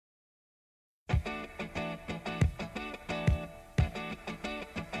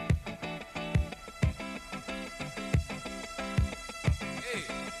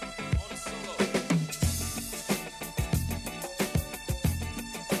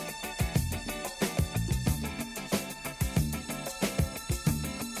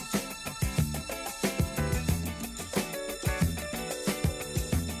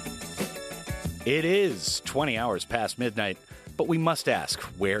It is 20 hours past midnight, but we must ask,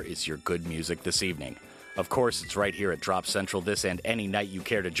 where is your good music this evening? Of course, it's right here at Drop Central this and any night you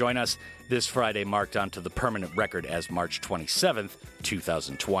care to join us. This Friday marked onto the permanent record as March 27th,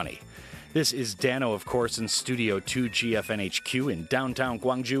 2020. This is Danno, of course, in Studio 2 GFN HQ in downtown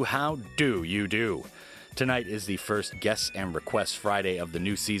Gwangju. How do you do? Tonight is the first Guests and Requests Friday of the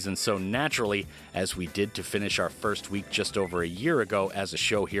new season, so naturally, as we did to finish our first week just over a year ago as a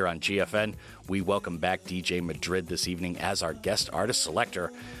show here on GFN, we welcome back DJ Madrid this evening as our guest artist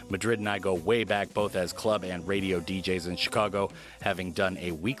selector. Madrid and I go way back both as club and radio DJs in Chicago, having done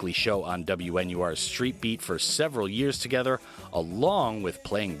a weekly show on WNUR's Street Beat for several years together, along with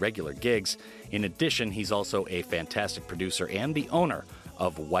playing regular gigs. In addition, he's also a fantastic producer and the owner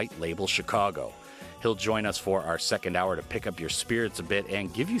of White Label Chicago. He'll join us for our second hour to pick up your spirits a bit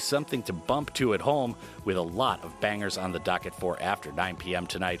and give you something to bump to at home with a lot of bangers on the docket for after 9 p.m.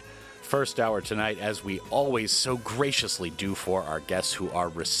 tonight. First hour tonight, as we always so graciously do for our guests who are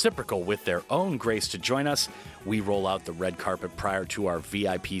reciprocal with their own grace to join us, we roll out the red carpet prior to our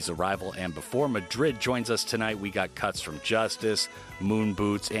VIP's arrival, and before Madrid joins us tonight, we got cuts from Justice, Moon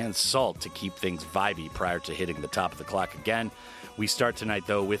Boots, and Salt to keep things vibey prior to hitting the top of the clock again. We start tonight,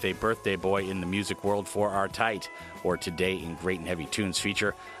 though, with a birthday boy in the music world for our tight, or today in Great and Heavy Tunes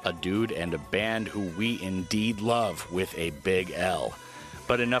feature, a dude and a band who we indeed love with a big L.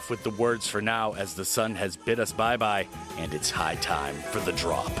 But enough with the words for now, as the sun has bid us bye-bye, and it's high time for the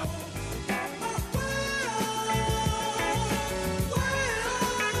drop.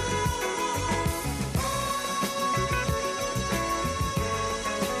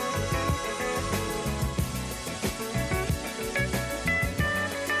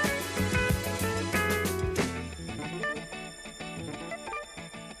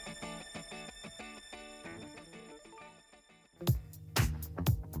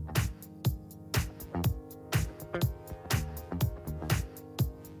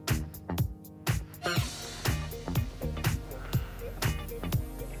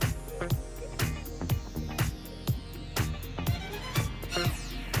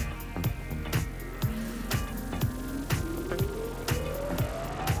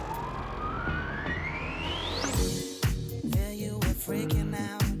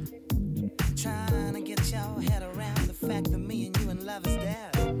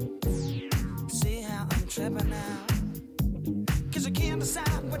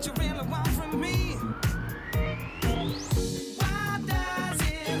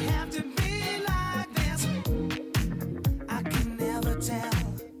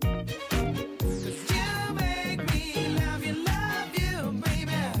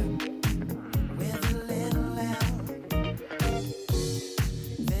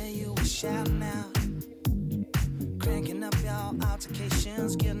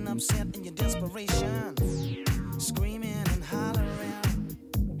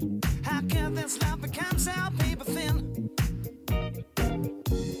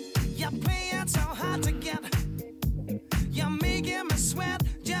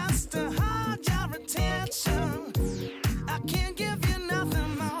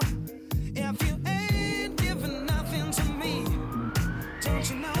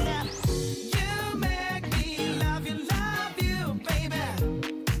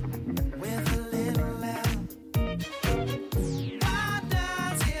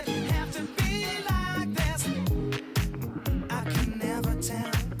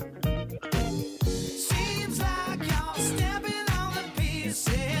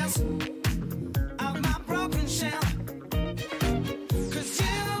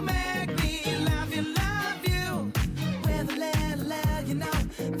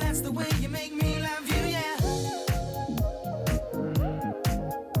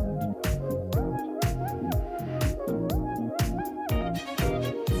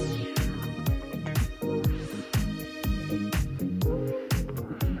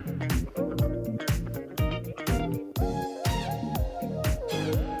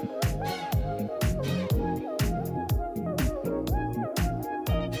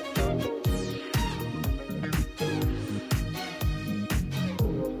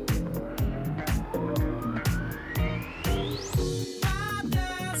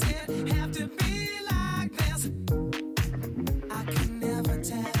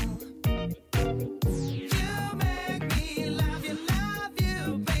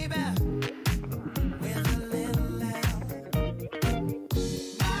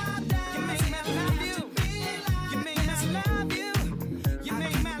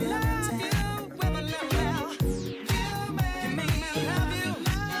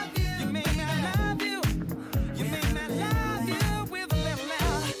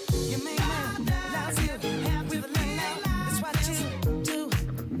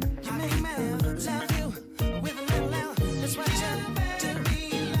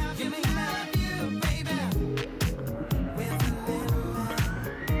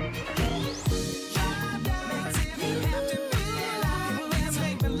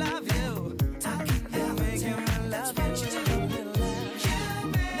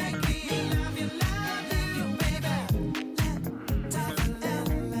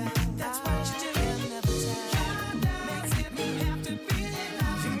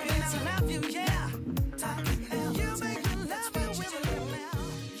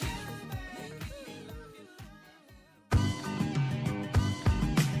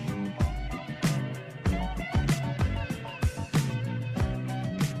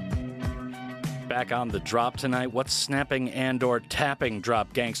 back on the drop tonight. What's snapping and or tapping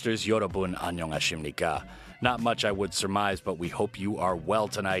drop gangsters? 여러분 안녕하십니까? Not much I would surmise, but we hope you are well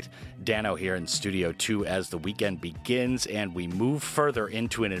tonight. Danno here in Studio 2 as the weekend begins and we move further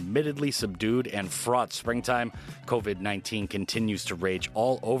into an admittedly subdued and fraught springtime. COVID-19 continues to rage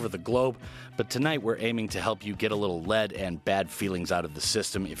all over the globe, but tonight we're aiming to help you get a little lead and bad feelings out of the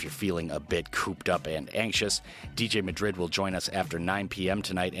system if you're feeling a bit cooped up and anxious. DJ Madrid will join us after 9 p.m.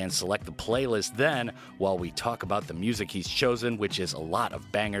 tonight and select the playlist then while we talk about the music he's chosen, which is a lot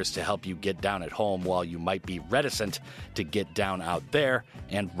of bangers to help you get down at home while you might be reticent to get down out there,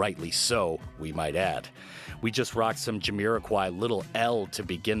 and rightly so, we might add. We just rocked some Jamiroquai Little L to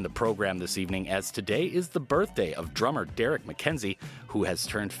begin the program this evening, as today is the birthday of drummer Derek McKenzie, who has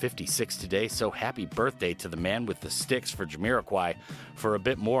turned 56 today, so happy birthday to the man with the sticks for Jamiroquai. For a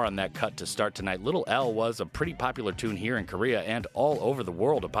bit more on that cut to start tonight, Little L was a pretty popular tune here in Korea and all over the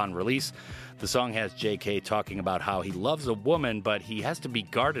world upon release. The song has JK talking about how he loves a woman, but he has to be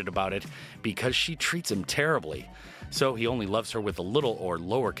guarded about it because she treats him terribly. So he only loves her with a little or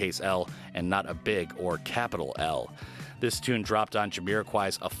lowercase l and not a big or capital L. This tune dropped on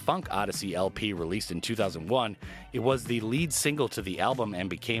Jamiroquai's A Funk Odyssey LP released in 2001. It was the lead single to the album and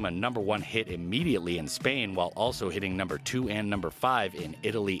became a #1 hit immediately in Spain, while also hitting #2 and #5 in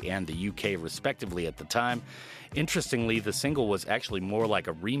Italy and the UK respectively at the time. Interestingly, the single was actually more like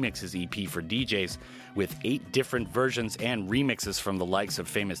a remixes EP for DJs, with 8 different versions and remixes from the likes of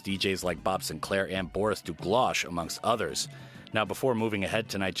famous DJs like Bob Sinclair and Boris Duglosh, amongst others. Now, before moving ahead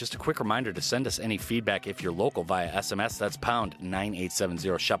tonight, just a quick reminder to send us any feedback if you're local via SMS. That's pound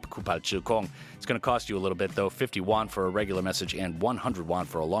 9870 Shop Kupal Chilkong. It's going to cost you a little bit, though, 50 won for a regular message and 100 won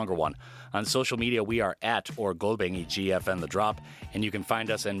for a longer one. On social media, we are at or Golbengi GFN The Drop, and you can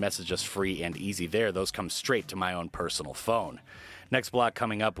find us and message us free and easy there. Those come straight to my own personal phone. Next block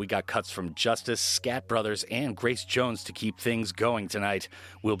coming up, we got cuts from Justice, Scat Brothers, and Grace Jones to keep things going tonight.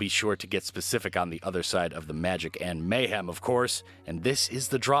 We'll be sure to get specific on the other side of the magic and mayhem, of course. And this is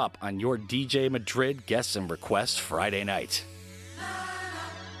The Drop on your DJ Madrid Guests and Requests Friday night.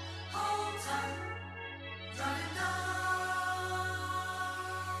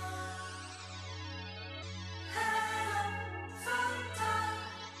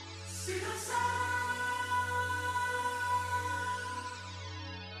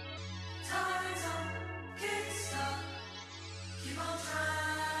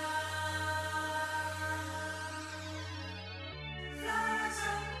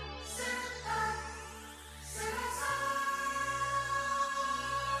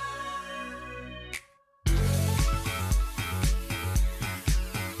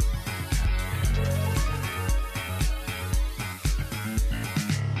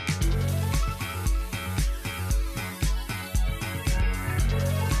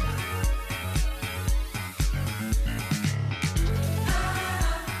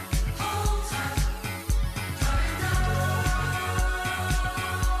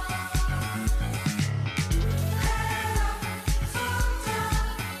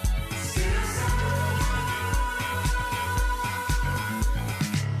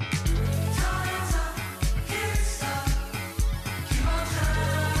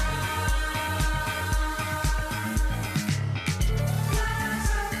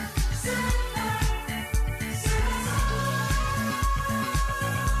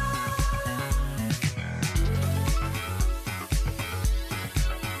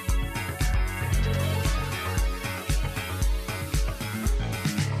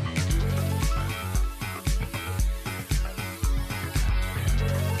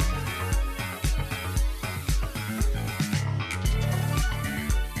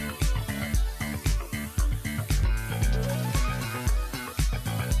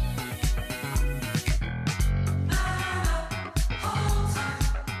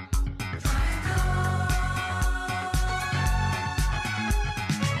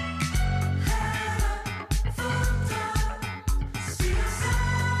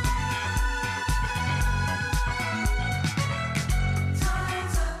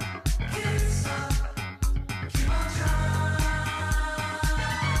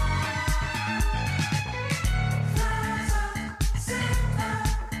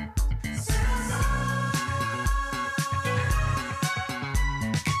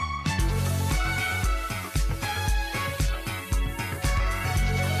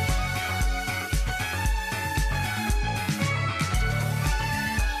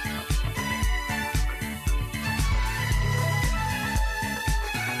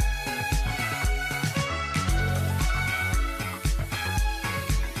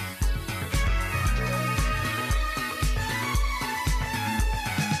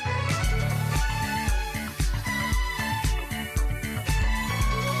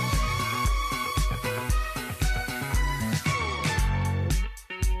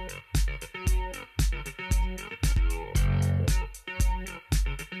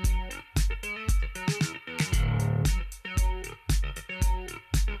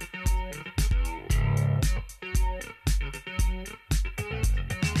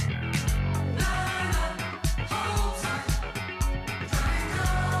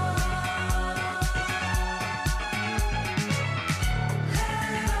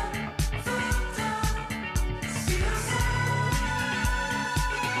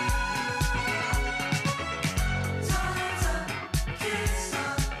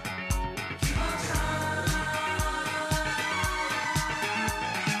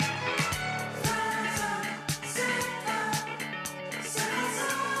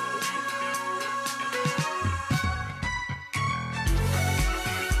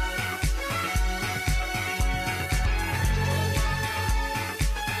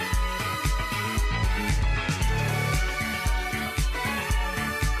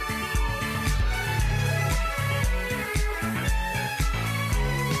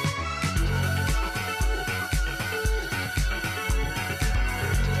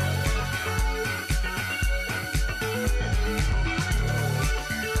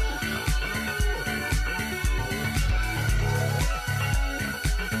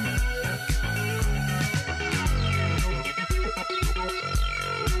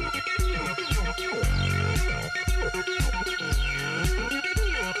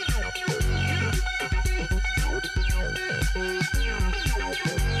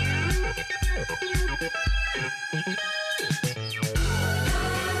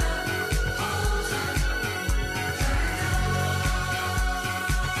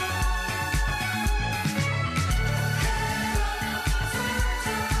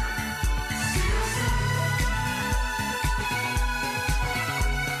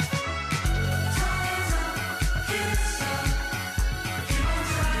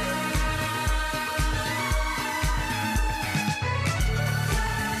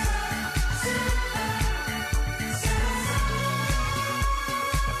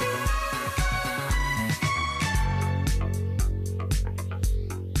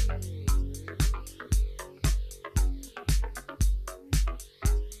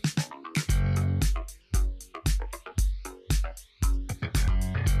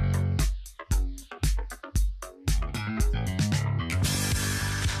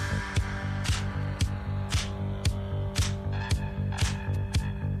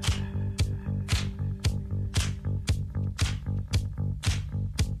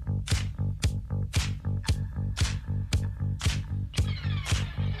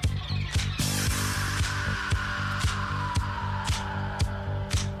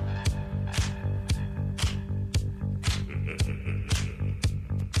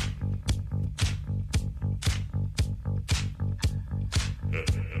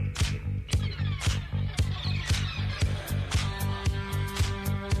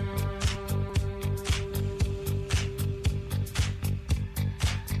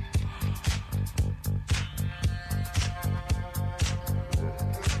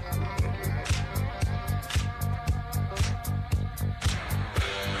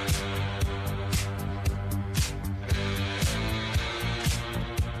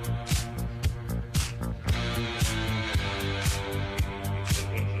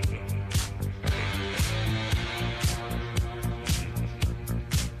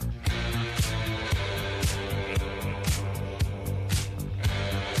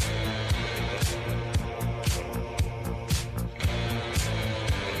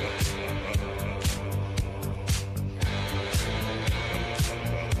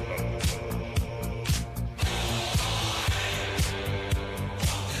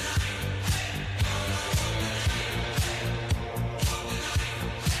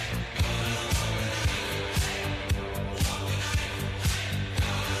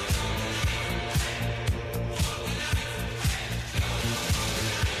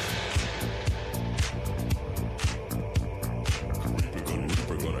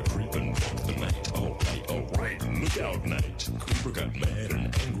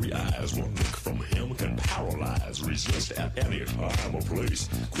 angry eyes. One look from him can paralyze. Resist at any time or place.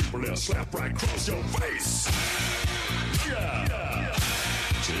 Creeper there, slap right across your face. Yeah.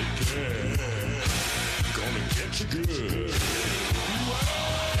 Take care. Gonna get you good.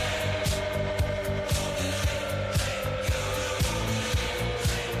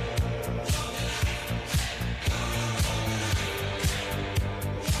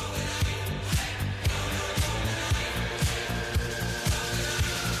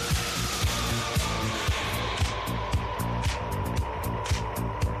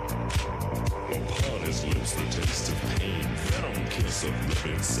 Of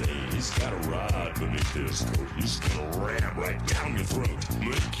living insane. He's got a rod beneath his coat. He's gonna ram right down your throat.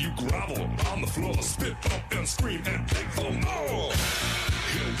 Make you grovel on the floor. Spit up and scream and beg for more.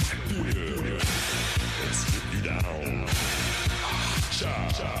 He'll whack you and strip you down. Cha,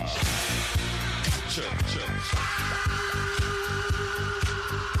 cha, cha, cha.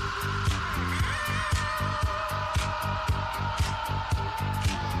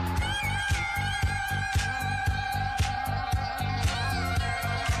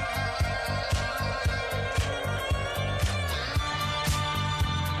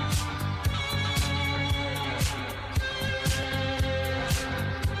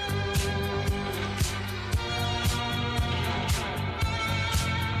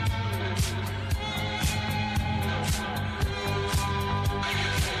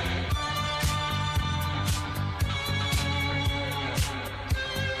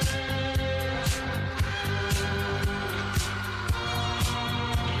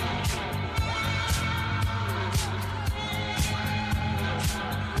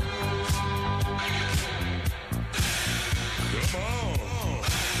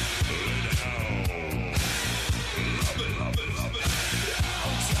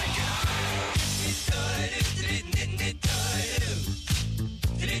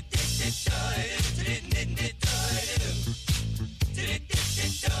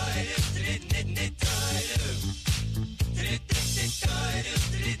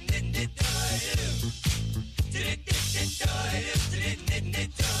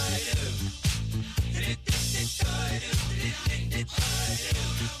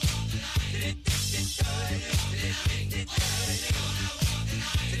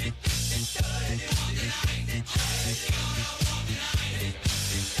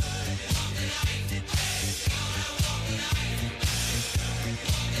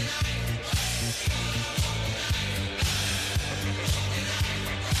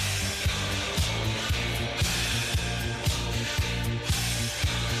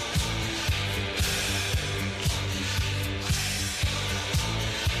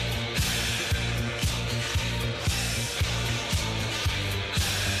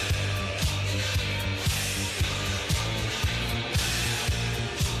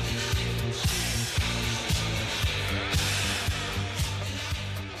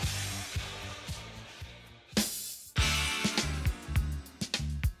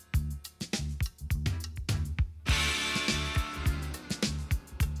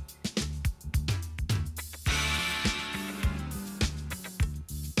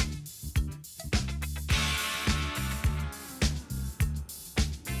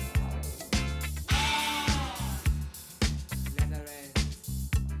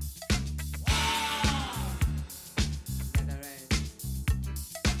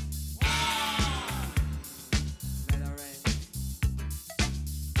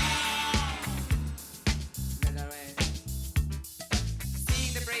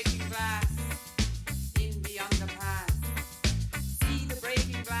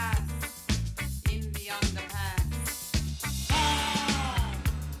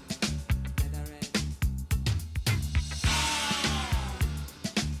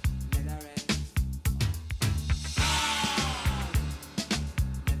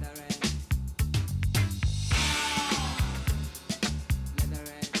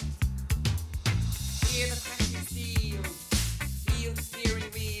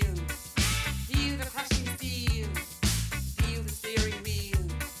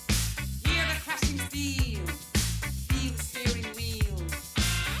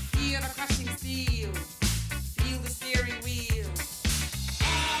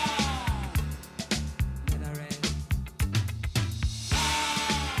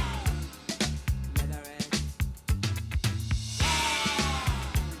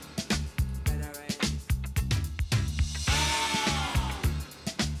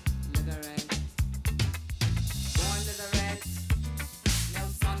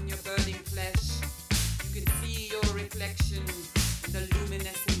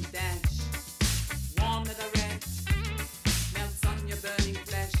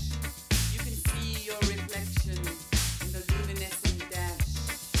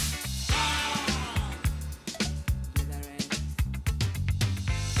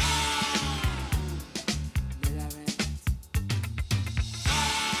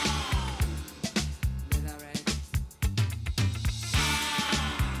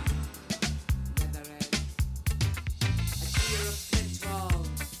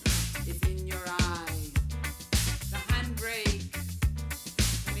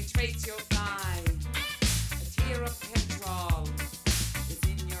 penetrates your thigh. A tear of petrol is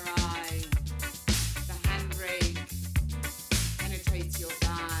in your eye. The handbrake penetrates your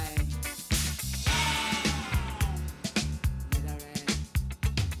thigh. Leatherette.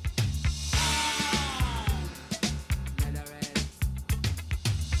 Leatherette.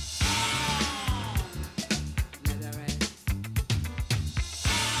 Leatherette.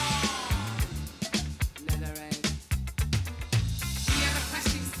 Leatherette. Hear the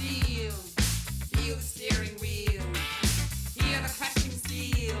crashing steel. Feel the steering wheel. Hear the crashing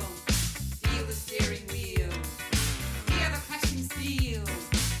steel. Feel the steering wheel. Hear the crashing steel.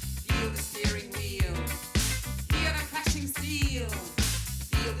 Feel the steering wheel. Hear the crashing steel.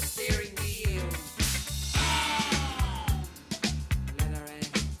 Feel the steering wheel. Leatherette.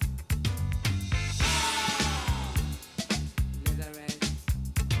 Leatherette.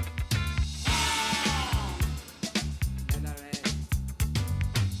 Leatherette.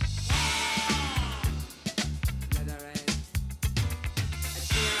 Leatherette. A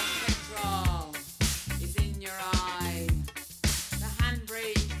tear of petrol is in your eye. The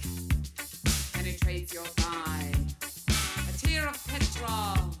handbrake penetrates your thigh. A tear of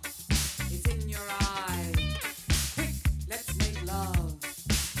petrol is in your eye. Quick, let's make love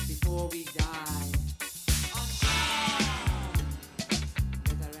before we die. On fire.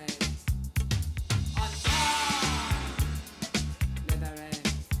 Leatherette. On fire. Leatherette.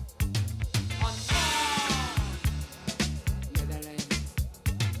 On fire. Leatherette.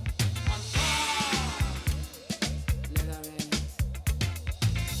 On fire. Leatherette. Leatherette.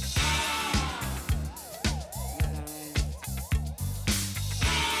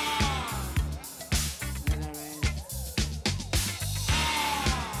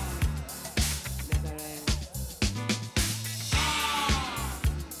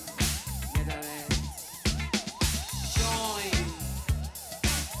 Leatherette. Join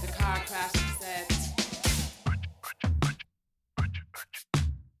the car crash set.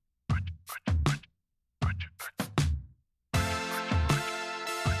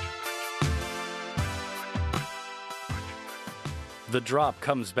 The drop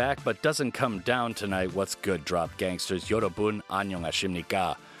comes back but doesn't come down tonight. What's good, drop gangsters? 여러분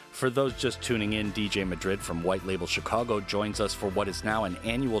안녕하십니까? For those just tuning in, DJ Madrid from White Label Chicago joins us for what is now an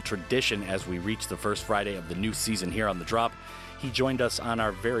annual tradition as we reach the first Friday of the new season here on The Drop. He joined us on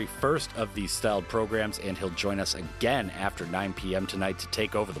our very first of these styled programs, and he'll join us again after 9 p.m. tonight to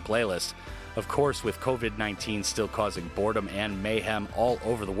take over the playlist. Of course, with COVID-19 still causing boredom and mayhem all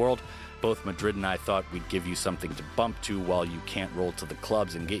over the world, both Madrid and I thought we'd give you something to bump to while you can't roll to the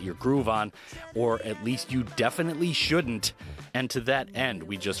clubs and get your groove on, or at least you definitely shouldn't. And to that end,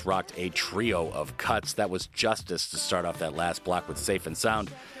 we just rocked a trio of cuts. That was Justice to start off that last block with Safe and Sound.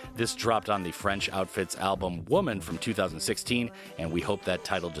 This dropped on the French Outfits album Woman from 2016, and we hope that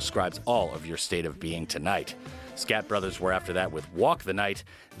title describes all of your state of being tonight. Scat Brothers were after that with Walk the Night.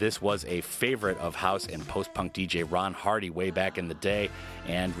 This was a favorite of house and post-punk DJ Ron Hardy way back in the day,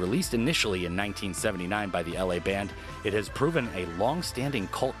 and released initially in 1979 by the LA band. It has proven a long-standing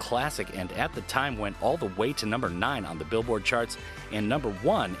cult classic, and at the time went all the way to number 9 on the Billboard charts and number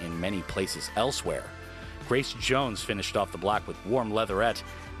 1 in many places elsewhere. Grace Jones finished off the block with Warm Leatherette.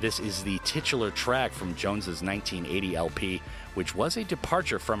 This is the titular track from Jones's 1980 LP, which was a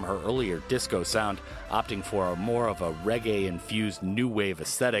departure from her earlier disco sound, opting for a more of a reggae-infused new wave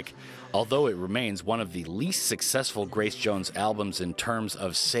aesthetic. Although it remains one of the least successful Grace Jones albums in terms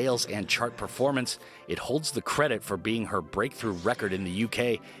of sales and chart performance, it holds the credit for being her breakthrough record in the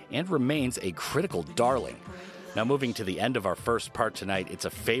UK and remains a critical darling. Now, moving to the end of our first part tonight, it's a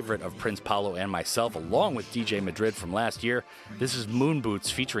favorite of Prince Paolo and myself, along with DJ Madrid from last year. This is Moon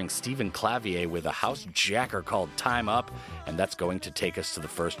Boots featuring Stephen Clavier with a house jacker called Time Up, and that's going to take us to the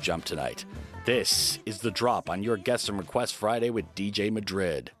first jump tonight. This is The Drop on your Guest and Request Friday with DJ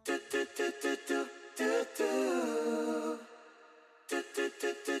Madrid. Yeah.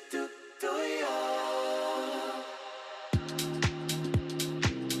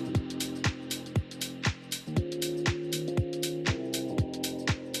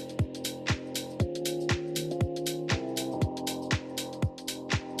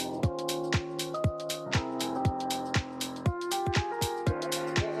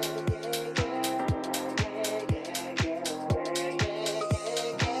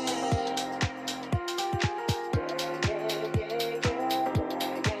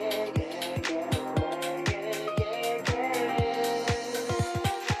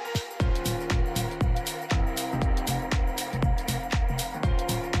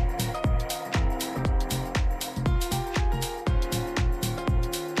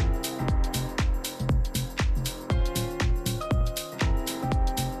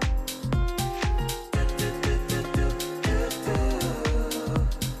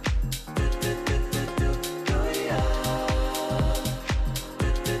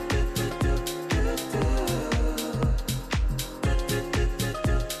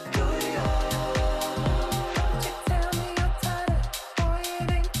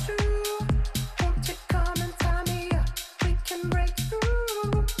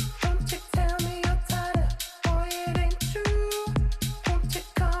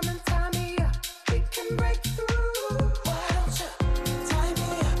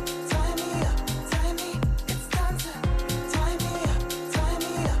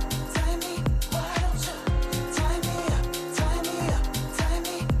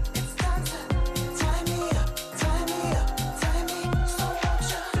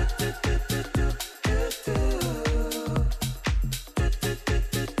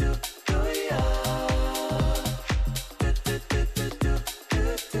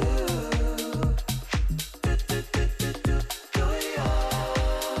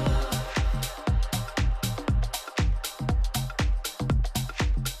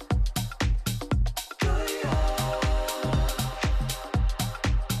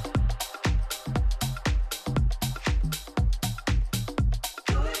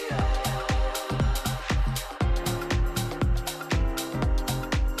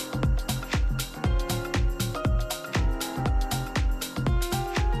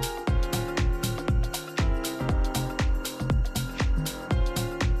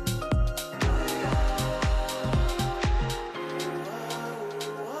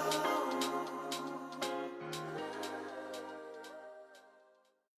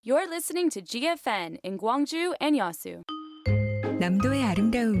 You're listening to GFN in Gwangju and Yeosu. 남도의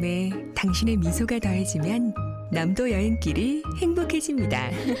아름다움에 당신의 미소가 더해지면 남도 여행길이 행복해집니다.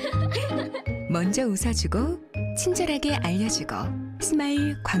 먼저 웃어주고 친절하게 알려주고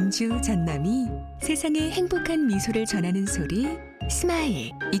스마일 광주 전남이 세상에 행복한 미소를 전하는 소리 스마일.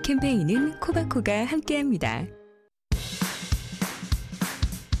 이 캠페인은 코바코가 함께합니다.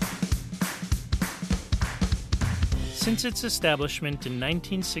 Since its establishment in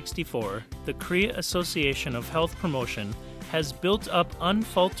 1964, the Korea Association of Health Promotion has built up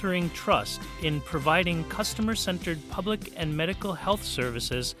unfaltering trust in providing customer-centered public and medical health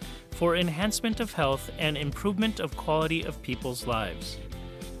services for enhancement of health and improvement of quality of people's lives.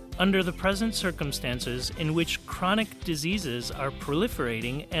 Under the present circumstances in which chronic diseases are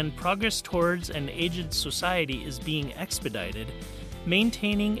proliferating and progress towards an aged society is being expedited,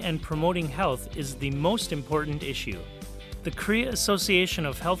 maintaining and promoting health is the most important issue. The Korea Association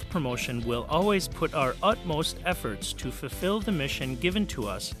of Health Promotion will always put our utmost efforts to fulfill the mission given to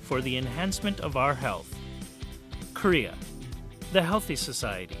us for the enhancement of our health. Korea, the Healthy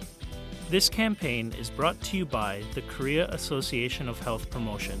Society. This campaign is brought to you by the Korea Association of Health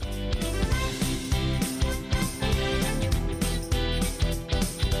Promotion.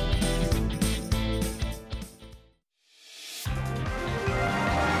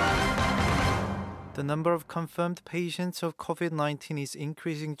 The number of confirmed patients of COVID-19 is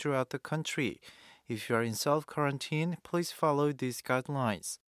increasing throughout the country. If you are in self-quarantine, please follow these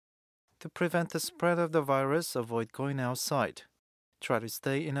guidelines. To prevent the spread of the virus, avoid going outside. Try to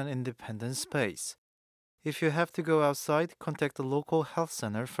stay in an independent space. If you have to go outside, contact the local health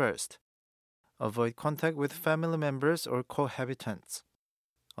center first. Avoid contact with family members or cohabitants.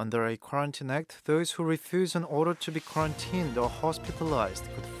 Under a Quarantine Act, those who refuse an order to be quarantined or hospitalized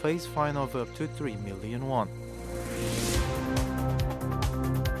could face fine of up to 3 million won.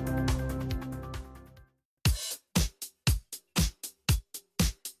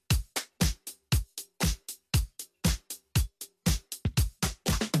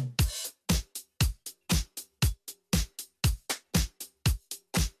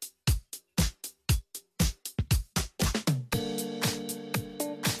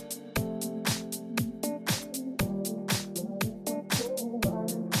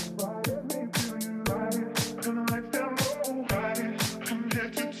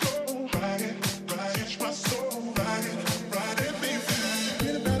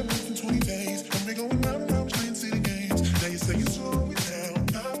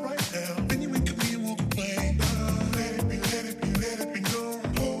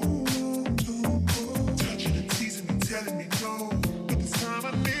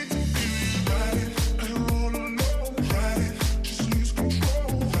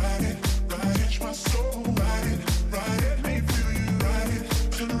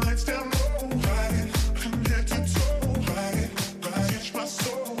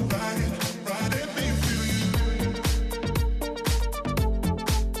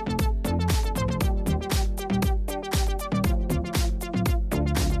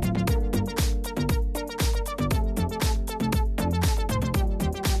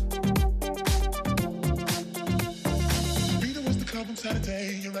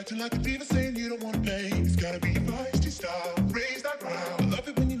 You're acting like a diva saying you don't want to pay. It's gotta be your feisty style. Raise that ground. I love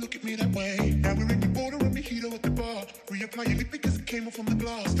it when you look at me that way. Now we're in your border and mojito at the bar. Reapply your lip because it came off from the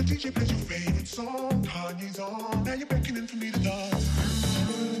glass. The DJ plays your favorite song. Kanye's on. Now you're beckoning for me to dance.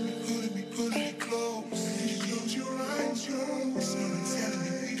 Pulling me close. Close your eyes, someone's telling me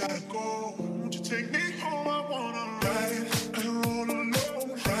we gotta go. Won't you take me home? I wanna ride it. I don't roll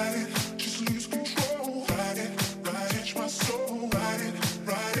alone. Ride it. Just lose control. Ride it. Catch my soul. Ride it.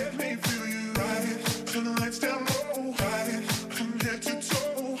 Ride it. Let me feel you. Ride it. Turn the lights down low. Ride it. From head to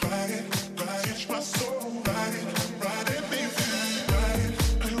toe. Ride it. Catch my soul. Ride it. Ride it. Let me feel you. Ride it.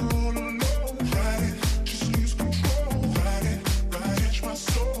 I don't roll alone. Ride it. Just lose control. Ride it. Catch my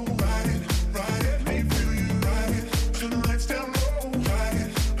soul. Ride it. Ride it. Let me feel you. Ride it. Turn the lights down low. Ride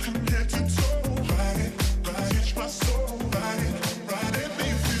it. From head to toe. Ride it. Catch my soul. Ride it.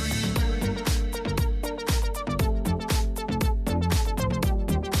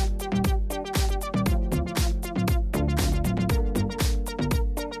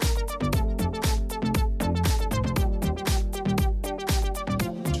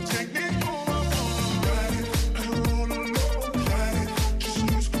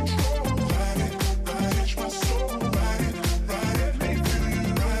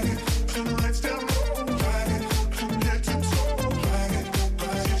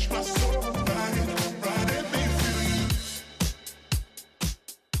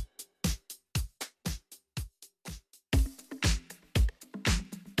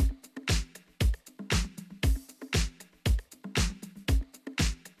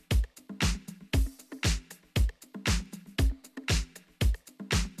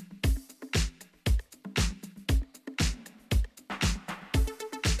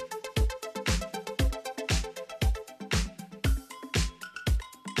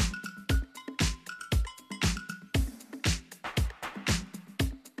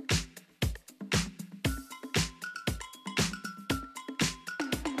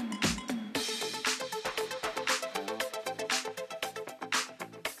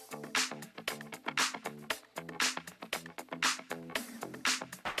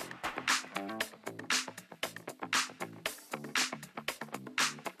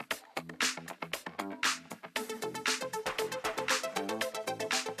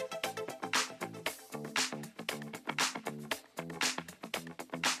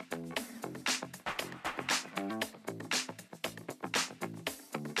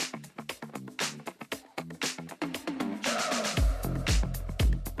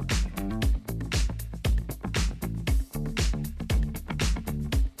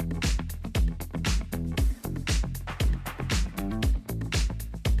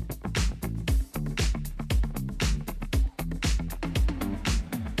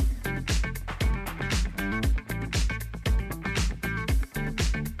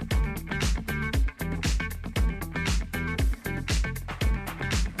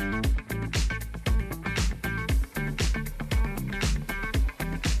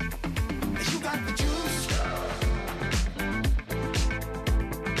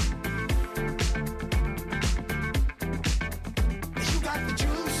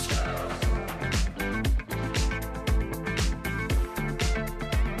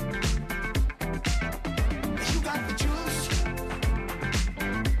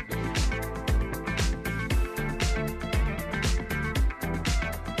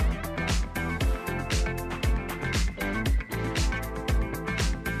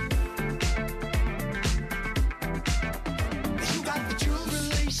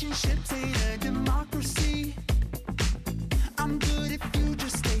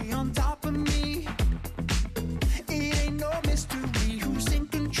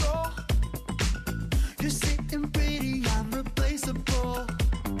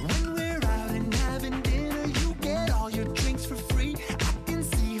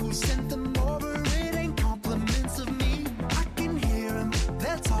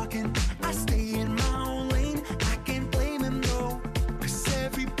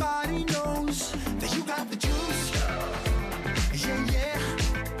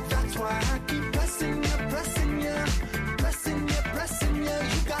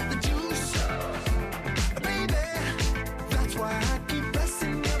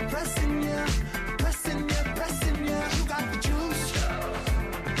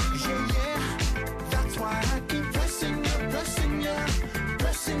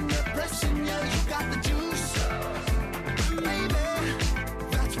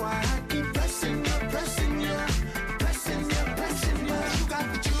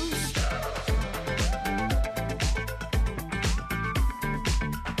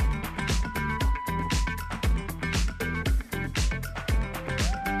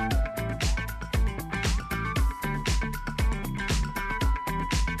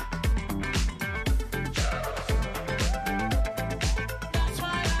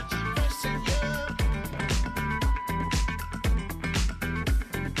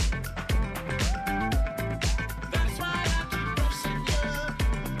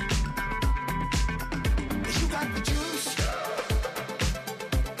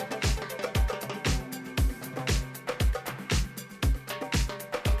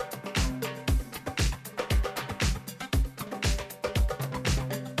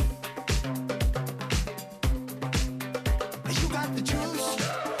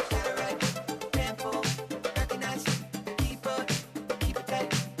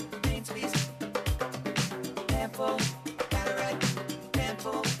 careful. Got it right,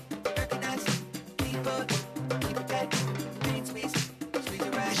 handful. Recognize, keep it tight. Bean squeeze, squeeze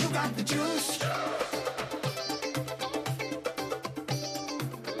it right. You got the juice.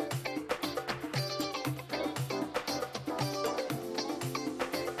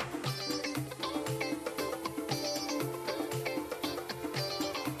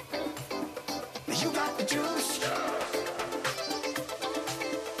 You got the juice.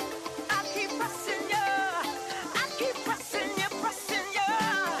 I keep pressing you. I keep pressing you, pressing you.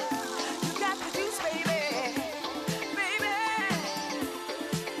 You got the juice, baby, baby.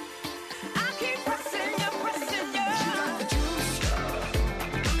 I keep pressing you, pressing you. You got the juice.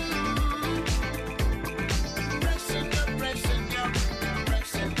 Pressing you, pressing you,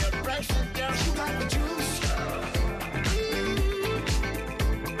 pressing you, pressing you. You got the juice.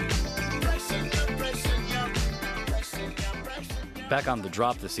 Back on The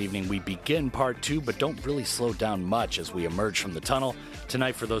Drop this evening, we begin part 2, but don't really slow down much as we emerge from the tunnel.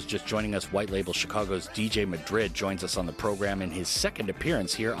 Tonight, for those just joining us, White Label Chicago's DJ Madrid joins us on the program in his second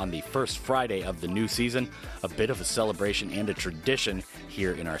appearance here on the first Friday of the new season. A bit of a celebration and a tradition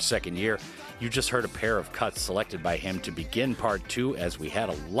here in our second year. You just heard a pair of cuts selected by him to begin part 2, as we had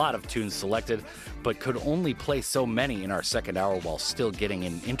a lot of tunes selected, but could only play so many in our second hour while still getting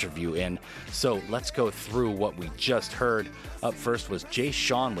an interview in. So let's go through what we just heard. Up first was Jay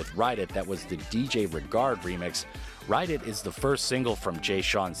Sean with Ride It. That was the DJ Regard remix. Ride It is the first single from Jay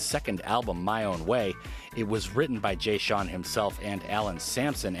Sean's second album, My Own Way. It was written by Jay Sean himself and Alan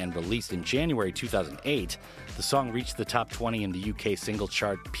Sampson and released in January 2008. The song reached the top 20 in the UK single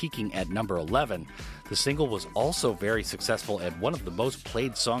chart, peaking at number 11. The single was also very successful and one of the most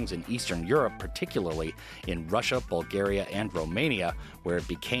played songs in Eastern Europe, particularly in Russia, Bulgaria, and Romania, where it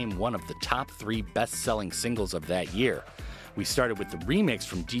became one of the top 3 best-selling singles of that year. We started with the remix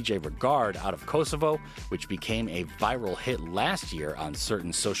from DJ Regard out of Kosovo, which became a viral hit last year on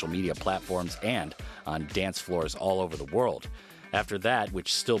certain social media platforms and on dance floors all over the world. After that,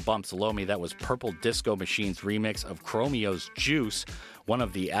 which still bumps below me, that was Purple Disco Machine's remix of Chromeo's Juice. One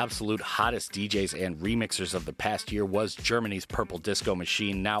of the absolute hottest DJs and remixers of the past year was Germany's Purple Disco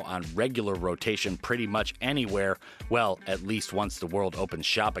Machine, now on regular rotation pretty much anywhere, well, at least once the world opens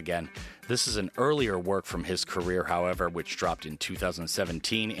shop again. This is an earlier work from his career, however, which dropped in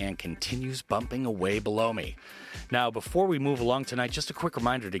 2017 and continues bumping away below me. Now, before we move along tonight, just a quick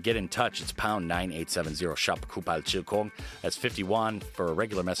reminder to get in touch. It's pound 9870 shop Kupal Chilkong. That's 51 for a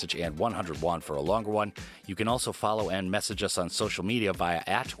regular message and 101 for a longer one. You can also follow and message us on social media via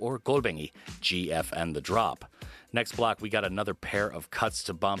 @ or Golbengi, GFN The Drop. Next block, we got another pair of cuts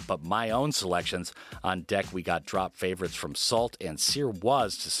to bump, but my own selections. On deck, we got drop favorites from Salt and Sir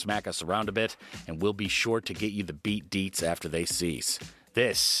Was to smack us around a bit, and we'll be sure to get you the beat deets after they cease.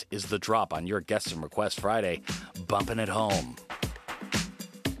 This is The Drop on your Guest and Request Friday, bumping it home.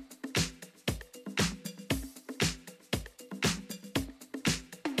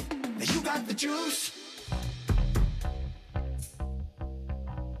 You got the juice.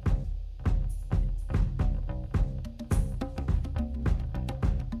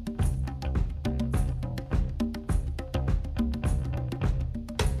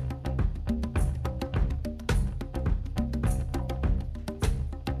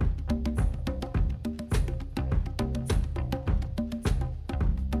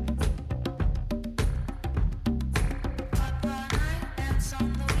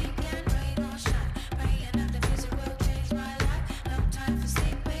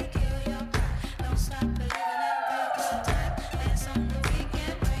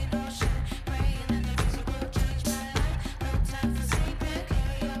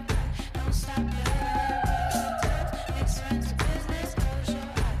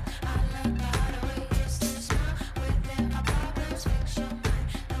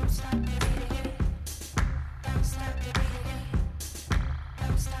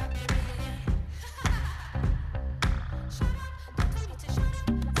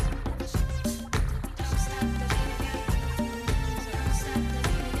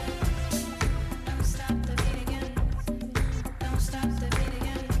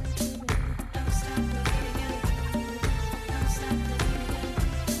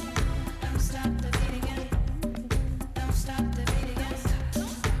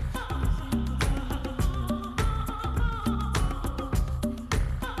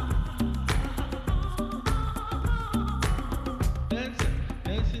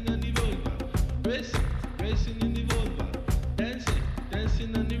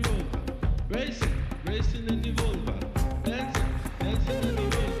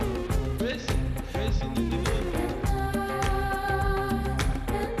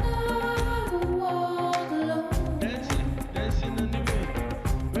 Alone.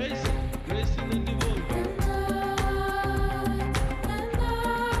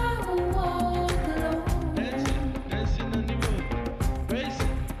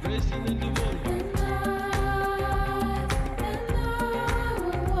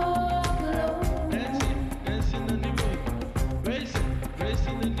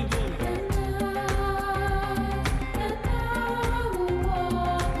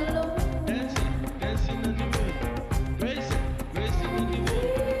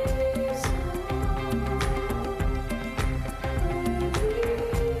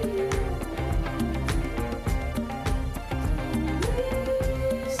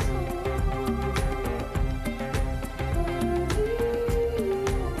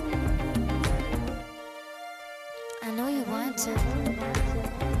 to. I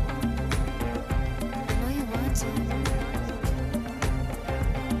know you want to.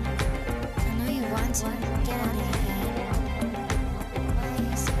 I know you want to. Get out of your head. Why are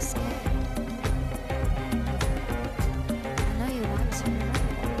you so scared? I know you want to.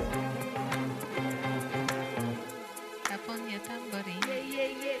 Tap on your tambourine. Yeah, yeah,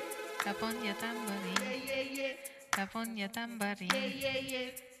 yeah. Tap on your tambourine. Yeah, yeah, yeah. Tap on your tambourine. Yeah, yeah, yeah.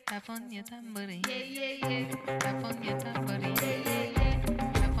 Tap on your tambourine. Yeah, yeah, yeah. Tap on your tambourine. Yeah, yeah, yeah.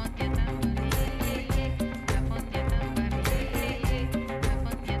 Tap on your tambourine. Yeah, yeah, yeah. Tap on your tambourine. Yeah, yeah, yeah. Tap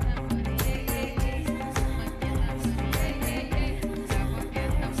on your tambourine. Yeah, yeah, yeah. Tap on your tambourine. Yeah, yeah, yeah. Tap on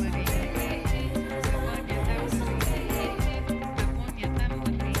your tambourine. Yeah, yeah, yeah. Tap on your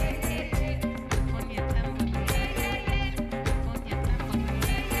tambourine. Yeah, yeah, yeah. Tap on your tambourine. Yeah, yeah, yeah. Tap on your tambourine.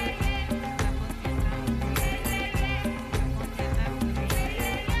 Yeah, yeah, yeah. Tap on your tambourine. Yeah, yeah, yeah. Tap on your tambourine. Yeah,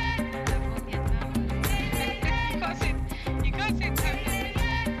 yeah, yeah. Tap on your tambourine. Yeah, yeah, yeah. You can't say tambourine.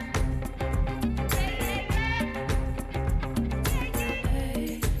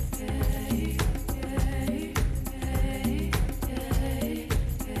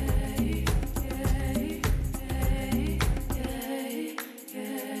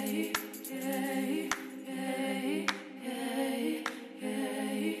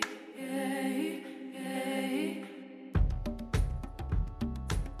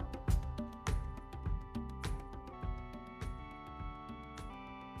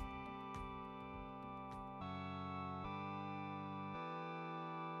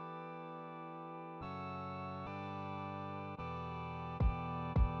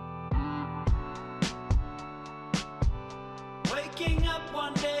 Waking up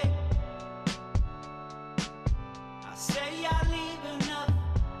one day, I say I leave enough.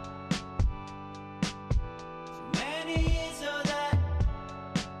 Too many years of that,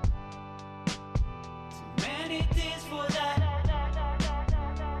 too many tears for that.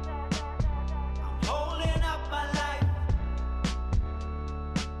 I'm holding up my life,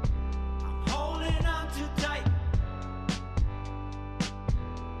 I'm holding on too tight.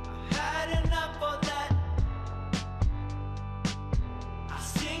 I had enough of that.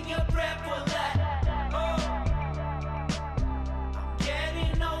 Sing your prayer for that. Oh, I'm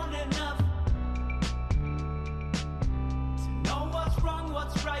getting old enough to know what's wrong,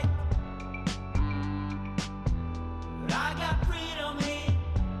 what's right. But I got freedom here.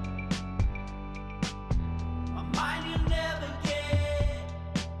 My mind you'll never get.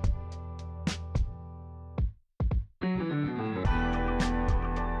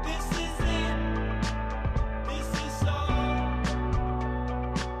 This is it. This is all.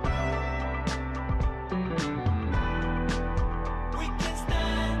 We can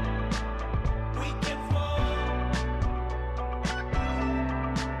stand, we can fall.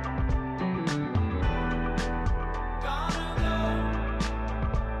 Gonna go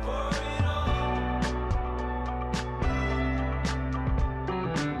for it all.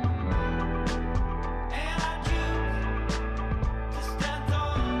 And I choose to stand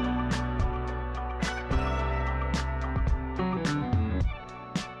tall.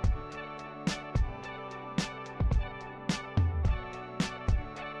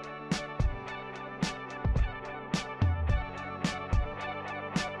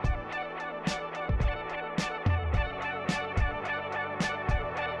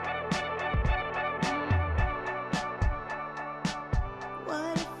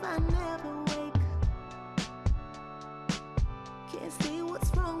 What if I never wake? Can't see what's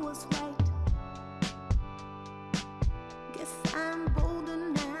wrong, what's right. Guess I'm bolder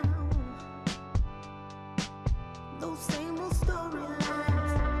now. Those same old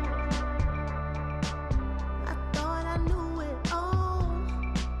storylines. I thought I knew it all.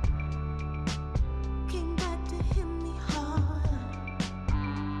 Came back to hit me hard.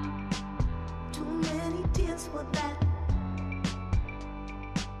 Too many tears for that.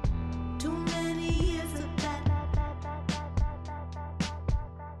 Too many years of that.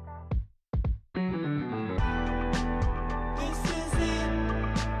 This is it.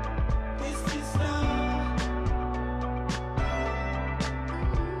 This is all.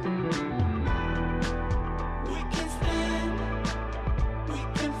 We can stand. We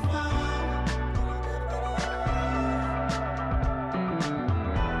can fall.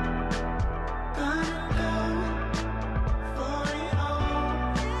 Gonna go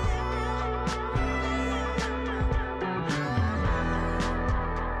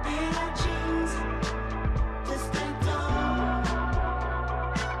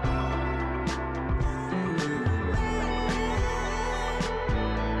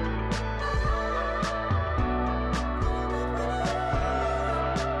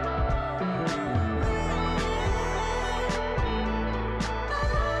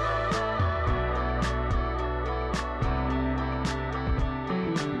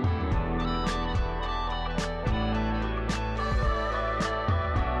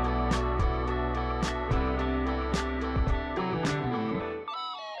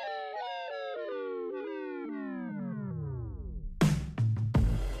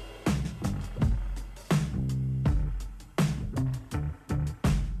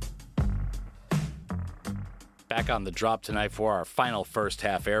Back on the drop tonight for our final first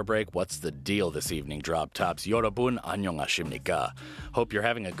half air break. What's the deal this evening, Drop Tops? 여러분 안녕하십니까? Hope you're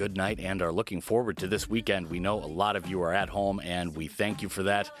having a good night and are looking forward to this weekend. We know a lot of you are at home and we thank you for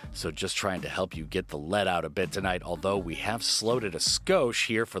that. So just trying to help you get the let out a bit tonight, although we have slowed it a skosh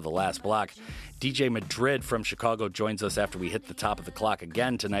here for the last block. DJ Madrid from Chicago joins us after we hit the top of the clock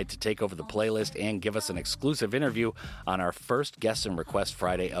again tonight to take over the playlist and give us an exclusive interview on our first Guest and Request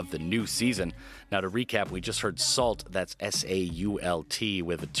Friday of the new season. Now, to recap, we just heard Salt, that's S-A-U-L-T,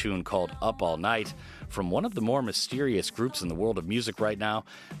 with a tune called Up All Night from one of the more mysterious groups in the world of music right now.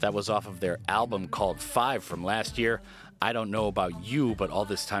 That was off of their album called 5 from last year. I don't know about you, but all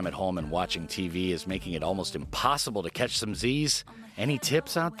this time at home and watching TV is making it almost impossible to catch some Z's. Any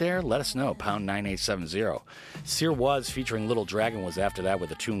tips out there? Let us know. Pound 9870. Sear Was featuring Little Dragon was after that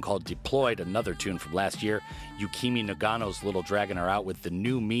with a tune called Deployed, another tune from last year. Yukimi Nagano's Little Dragon are out with the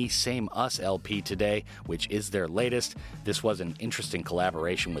New Me, Same Us LP today, which is their latest. This was an interesting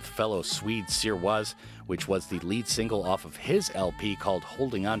collaboration with fellow Swede Sear Was, which was the lead single off of his LP called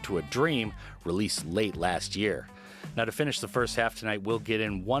Holding On to a Dream, released late last year. Now, to finish the first half tonight, we'll get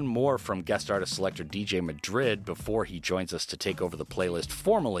in one more from guest artist selector DJ Madrid before he joins us to take over the playlist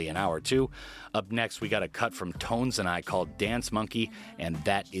formally in hour 2. Up next, we got a cut from Tones and I called Dance Monkey, and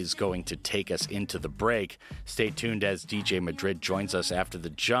that is going to take us into the break. Stay tuned as DJ Madrid joins us after the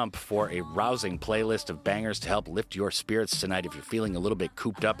jump for a rousing playlist of bangers to help lift your spirits tonight if you're feeling a little bit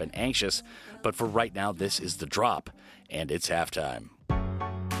cooped up and anxious. But for right now, this is The Drop, and it's halftime.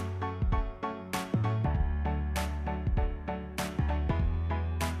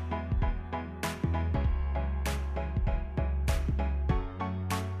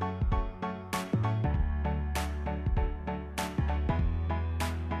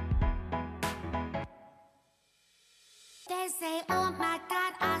 They say, oh my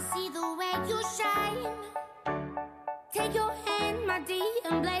God, I see the way you shine. Take your hand, my dear,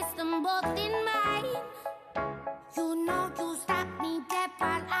 and place them both in mine. You know you stopped me dead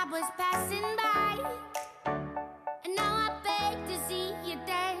while I was passing by. And now I beg to see you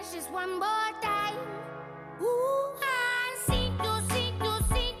dance just one more time. Ooh, I see you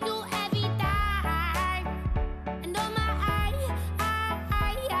every time. And oh my,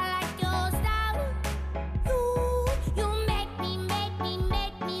 I like your style. You make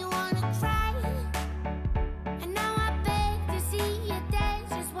me wanna cry. And now I beg to see you dance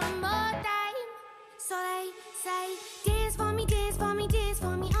just one more time. So they say, dance for me, dance for me, dance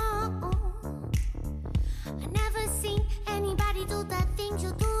for me, oh. I never seen anybody do the things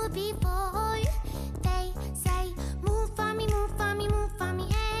you do before. They say, move for me, move for me, move for me,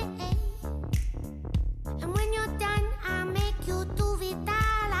 eh. And when you're done, I'll make you do it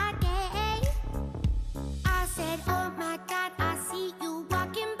all again. I said, oh my God, I see you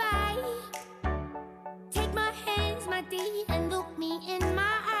walking by. Take my hands, my dear, and look me in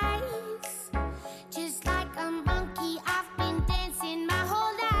my eyes. Just like a monkey, I've been dancing my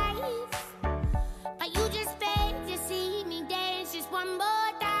whole life. But you just beg to see me dance just one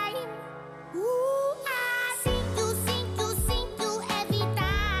more time. Ooh, I see you every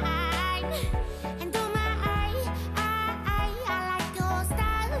time. And oh my, I like your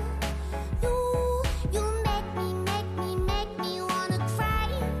style. You make me wanna cry.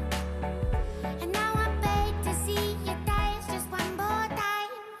 And now I beg to see you dance just one more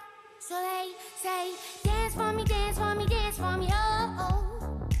time. So they say, dance for me, dance for me, dance for me, oh.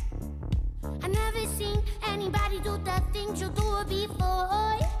 I never seen anybody do the things you do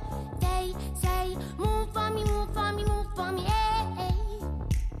before. They say,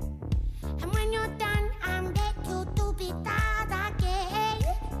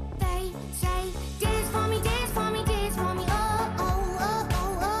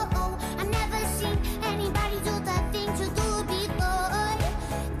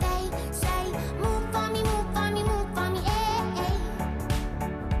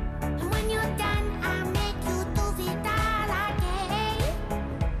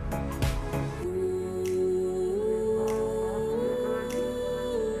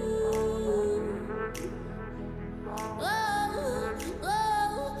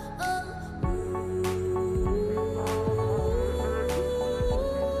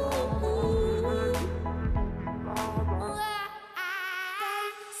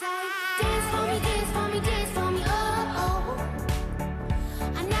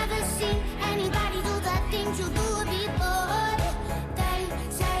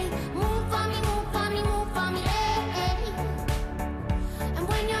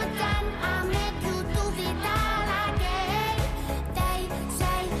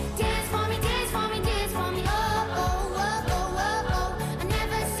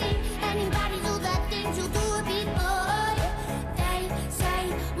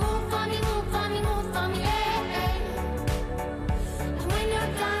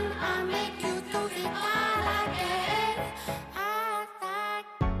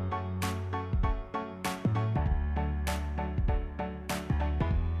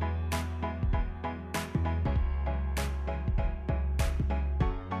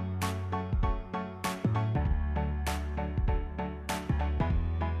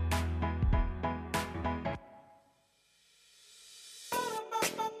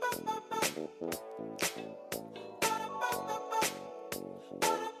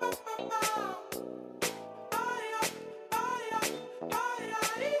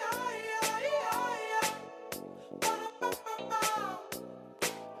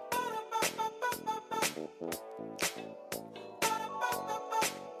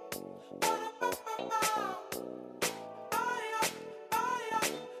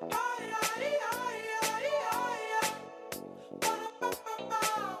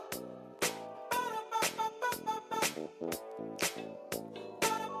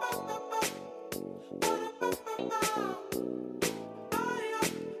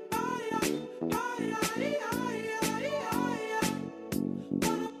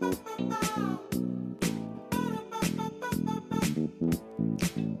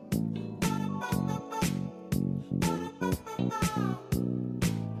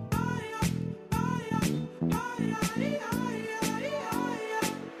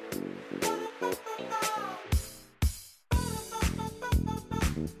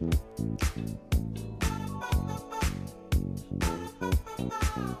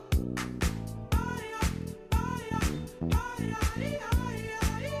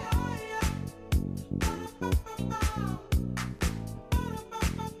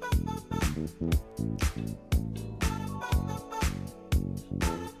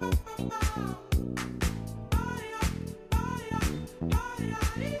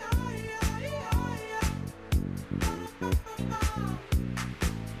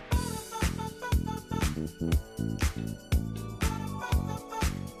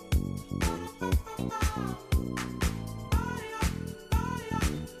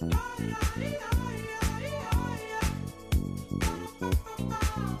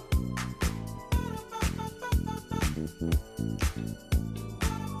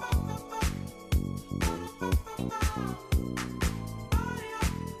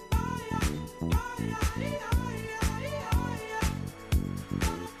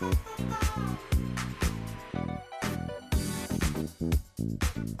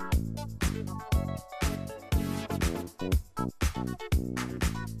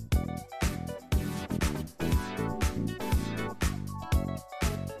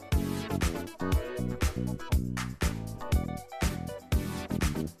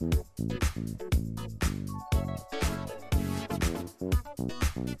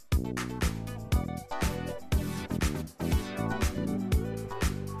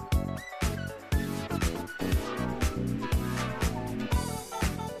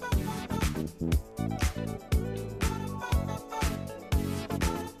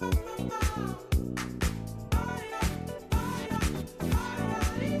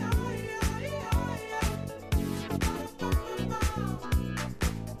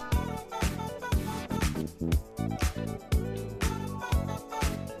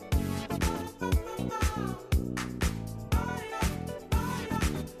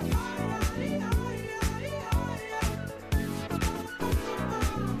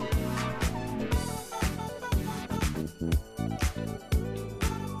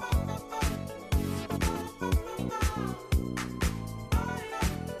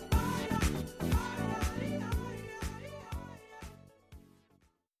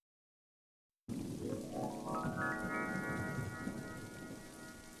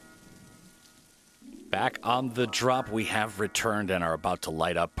 Back on the drop, we have returned and are about to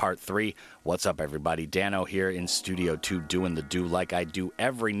light up part 3. What's up, everybody? Danno here in Studio 2 doing the do like I do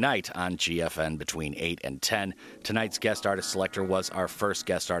every night on GFN between 8 and 10. Tonight's guest artist selector was our first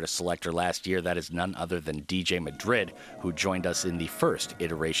guest artist selector last year. That is none other than DJ Madrid, who joined us in the first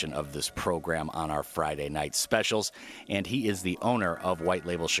iteration of this program on our Friday night specials. And he is the owner of White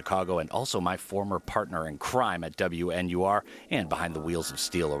Label Chicago and also my former partner in crime at WNUR and behind the wheels of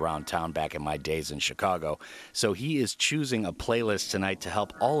steel around town back in my days in Chicago. So he is choosing a playlist tonight to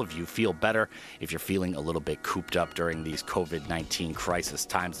help all of you feel better if you're feeling a little bit cooped up during these COVID-19 crisis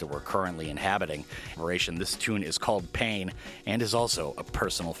times that we're currently inhabiting. This tune is called Pain and is also a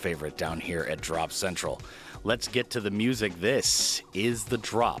personal favorite down here at Drop Central. Let's get to the music. This is The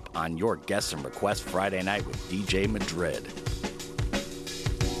Drop on your Guest and Request Friday night with DJ Madrid.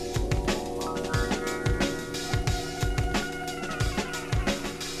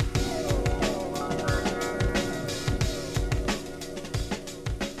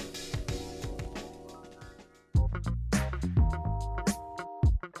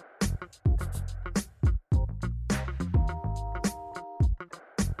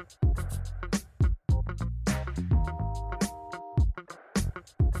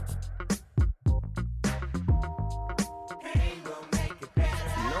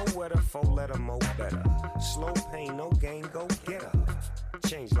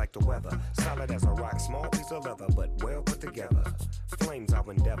 change like the weather. Solid as a rock, small piece of leather, but well put together. Flames our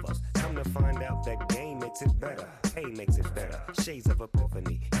endeavors. Come to find out that game makes it better. Hey makes it better. Shades of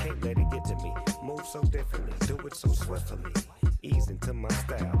epiphany. Can't let it get to me. Move so differently. Do it so swiftly. Ease into my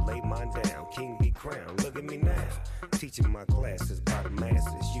style. Lay mine down. King be crowned. Look at me now. Teaching my classes by the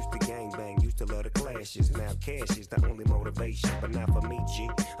masses. Used to gangbang. Used to love the clashes. Now cash is the only motivation. But not for me, G.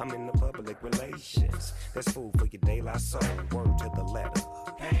 I'm in the public relations. That's food for your daylight soul. Word to the letter.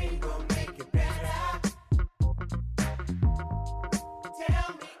 Pain gon' make it better.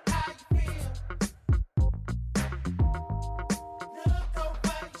 Tell me how you feel. Look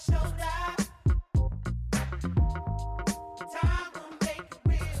over your shoulder. Time gon' make it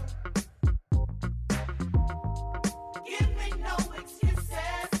real. Give me no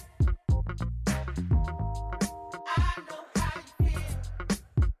excuses. I know how you feel.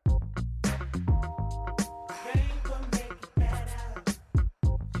 Pain gon' make it better.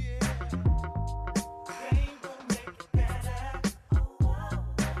 Yeah. Pain gon' make it better.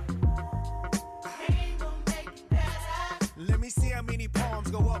 Pain gon' make it better. Let me see how many palms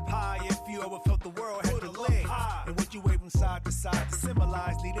go up high if you ever felt the world had to leg. And what you wave from side to side to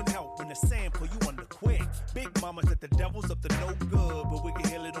symbolize needing help when the sand pull you under quick. Big mama said the devil's up to no good, but we can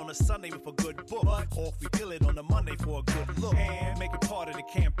heal it on a Sunday with a good book. Or if we kill it on a Monday for a good look. And make it part of the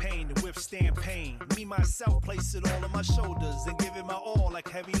campaign to withstand pain. Me, myself, place it all on my shoulders and give it my all like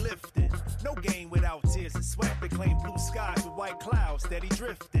heavy lifting. No game without tears and sweat. They claim blue skies with white clouds steady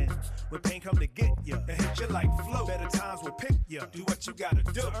drifting. When pain come to get ya and hit you like flow, better times will pick ya. Do what you gotta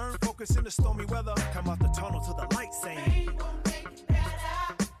do. To earn focus in the stormy weather. Come out the tunnel to the light saying, Pain gon' make it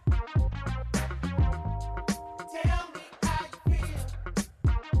better. Tell me how you feel.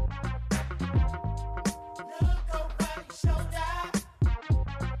 Look over your shoulder.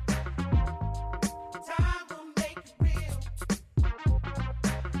 Time gon' make it real.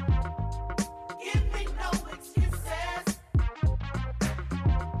 Give me no excuses.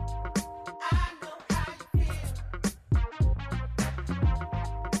 I know how you feel.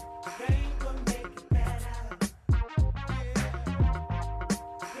 Pain gon' make it better.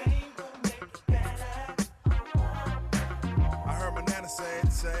 Pain gon' make it better. I heard my nana say it,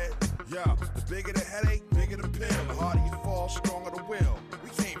 yeah, the bigger the headache, bigger the pill. The harder you fall, stronger the will. We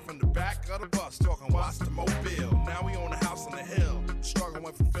came from the back of the bus, talking watch the mobile. Now we own a house on the hill. Struggle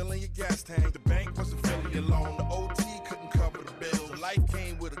went from filling your gas tank. The bank wasn't filling your loan. The OT couldn't cover the bills. So life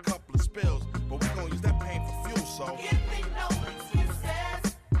came with a couple of spills, but we gon' use that pain for fuel, so Give me no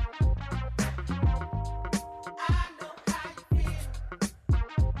excuses. I know how you feel.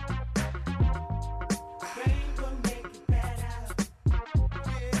 Pain gon' make it better.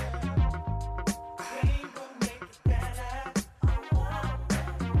 Pain gon' make it better.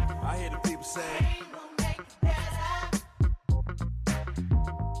 I hear the people say, Pain gon' make it better.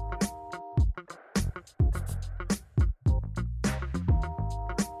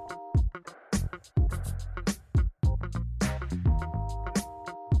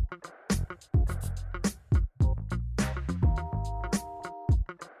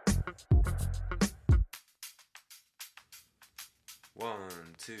 One,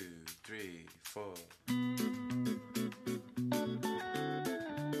 two, three, four.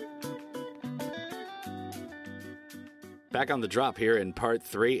 Back on the drop here in part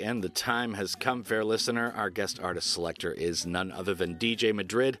 3, and the time has come, fair listener. Our guest artist selector is none other than DJ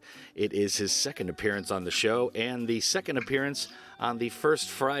Madrid. It is his second appearance on the show, and the second appearance on the first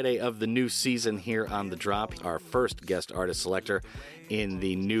Friday of the new season here on the drop. Our first guest artist selector in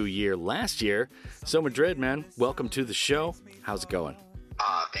the new year last year. So Madrid, man, welcome to the show. How's it going?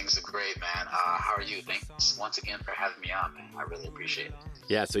 Things are great, man. How are you? Thanks once again for having me on, man. I really appreciate it.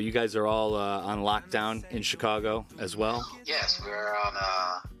 Yeah, so you guys are all on lockdown in Chicago as well? Yes, we're on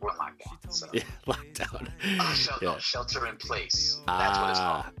lockdown. So. Yeah, lockdown. No, shelter in place. That's what it's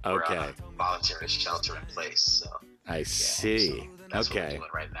called. Okay. We're on a voluntary shelter in place. So I see. So that's what we're Okay. doing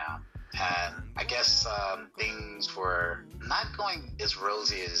right now. And I guess things were not going as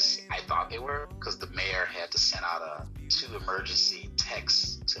rosy as I thought they were, because the mayor had to send out 2 emergency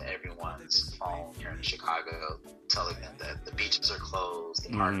texts to everyone's phone here in Chicago, telling them that the beaches are closed,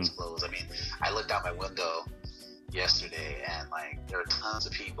 the park is closed. I mean, I looked out my window yesterday and there were tons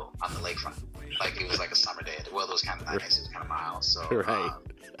of people on the lakefront. It was like a summer day. The weather was kind of nice. It was kind of mild. So Right.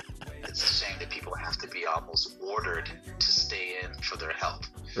 it's a shame that people have to be almost ordered to stay in for their health.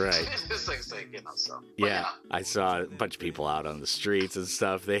 Right. It's like so. Yeah, I saw a bunch of people out on the streets and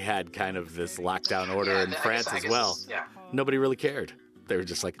stuff. They had kind of this lockdown order in France as well. Yeah. Nobody really cared. They were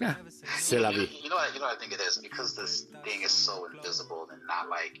just like, nah, c'est la vie. You know what I think it is? Because this thing is so invisible and not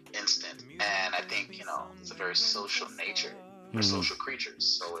instant. And I think, it's a very social nature. We're social creatures,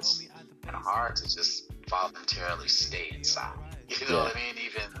 so it's kind of hard to just voluntarily stay inside. You know what I mean?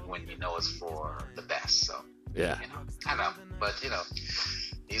 Even when you know it's for the best. So, yeah, I know. But,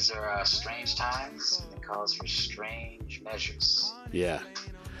 these are strange times, and it calls for strange measures. Yeah.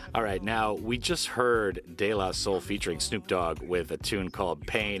 All right, now we just heard De La Soul featuring Snoop Dogg with a tune called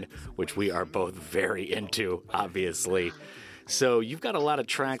Pain, which we are both very into, obviously. So you've got a lot of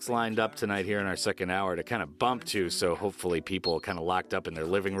tracks lined up tonight here in our second hour to kind of bump to, so hopefully people kind of locked up in their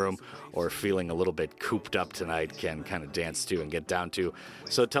living room or feeling a little bit cooped up tonight can kind of dance to and get down to.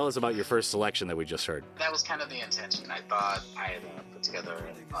 So tell us about your first selection that we just heard. That was kind of the intention. I thought I had put together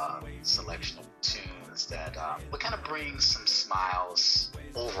a selection of tunes that would kind of bring some smiles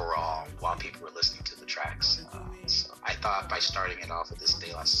overall while people were listening to the tracks. So I thought by starting it off with this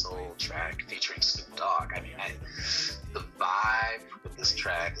De La Soul track featuring Snoop Dogg, the vibe with this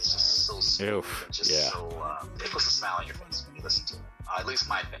track is just so smooth. So it puts a smile on your face when you listen to it. At least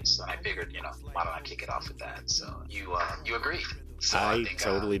my face. And I figured, why don't I kick it off with that? So you agreed. So I think,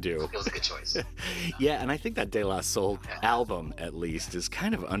 totally do. It was a good choice. Yeah, and I think that De La Soul album, at least, is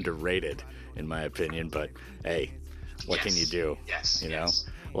kind of underrated, in my opinion. But, hey, what can you do? Yes, know?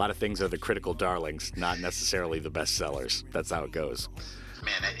 A lot of things are the critical darlings, not necessarily the best sellers. That's how it goes.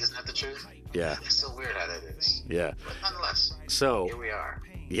 Man, isn't that the truth? Yeah. It's so weird how that is. Yeah. But nonetheless, so here we are.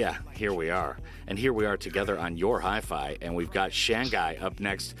 Yeah, here we are. And here we are together on your hi-fi, and we've got Shanghai up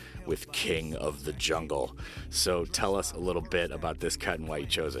next with King of the Jungle. So tell us a little bit about this cut and why you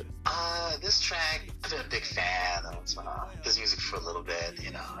chose it. This track, I've been a big fan of his music for a little bit,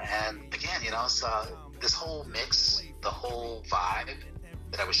 and again, it's, this whole mix, the whole vibe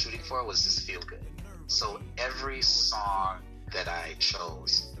that I was shooting for was just feel good. So every song that I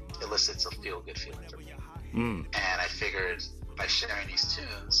chose elicits a feel-good feeling for me. And I figured by sharing these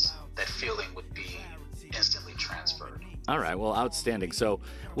tunes, that feeling would be instantly transferred. All right, well, outstanding. So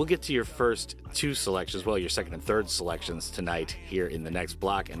we'll get to your first two selections, well, your second and third selections tonight here in the next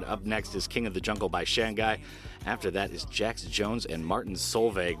block. And up next is King of the Jungle by Shanghai. After that is Jax Jones and Martin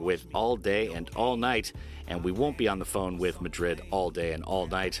Solveig with All Day and All Night. And we won't be on the phone with Madrid all day and all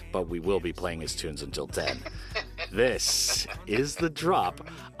night, but we will be playing his tunes until 10. This is The Drop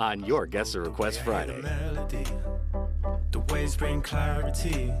on your Guess or Request Friday. The waves bring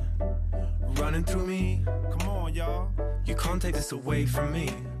clarity running through me. Come on, y'all. You can't take this away from me.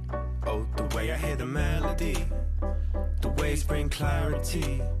 Oh, the way I hear the melody. The waves bring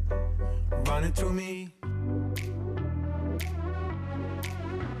clarity running through me.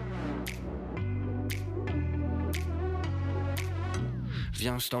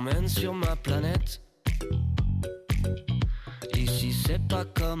 Viens, je t'emmène sur ma planète. Ici, c'est pas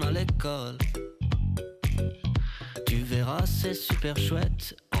comme à l'école. Tu verras, c'est super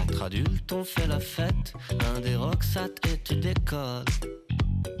chouette. Entre adultes, on fait la fête. Un des rocksat et tu décolles.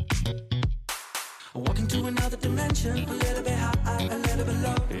 Walking to another dimension, a little bit high, a little bit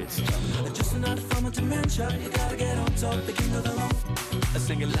low. It's just another form of dementia. You gotta get on top, the king of the road. I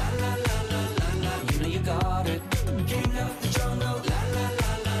sing it la la la la la la. You know you got it. King of the jungle, la la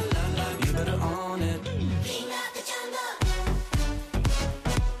la la la la. You better own it. King of the jungle.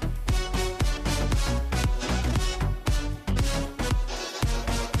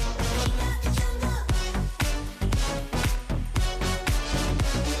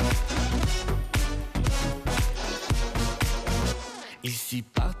 Ici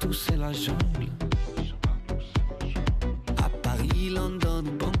partout c'est la jungle. À Paris, London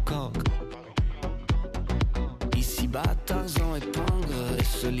ou Bangkok. Ici bas Tarzan épingle. Et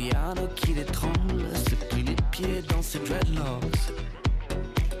ce liano qui l'étrangle. C'est pris les pieds dans ses dreadlocks.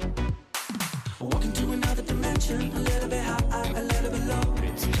 Walking to another dimension, a little bit high, a little bit low.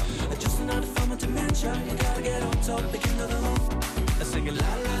 Just another form of dementia. You gotta get on top, the king of the road. I sing it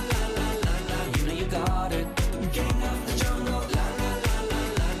la la la la la la. You know you got it. King of the jungle, la la la la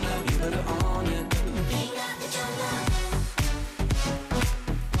la la. You better own it. King of the jungle.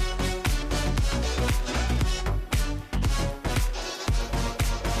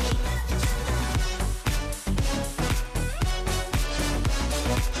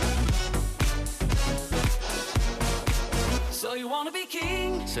 So you wanna be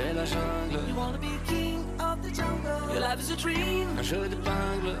king, c'est la jungle. You wanna be king of the jungle. Your life is a dream, un jeu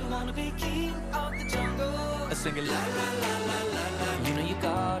d'épingle. You wanna be king of the jungle. I sing it la la la la la la. You know you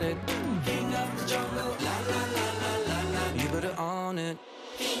got it. King of the jungle, la la la la la la. You better own it.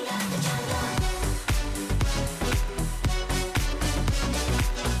 King of the jungle.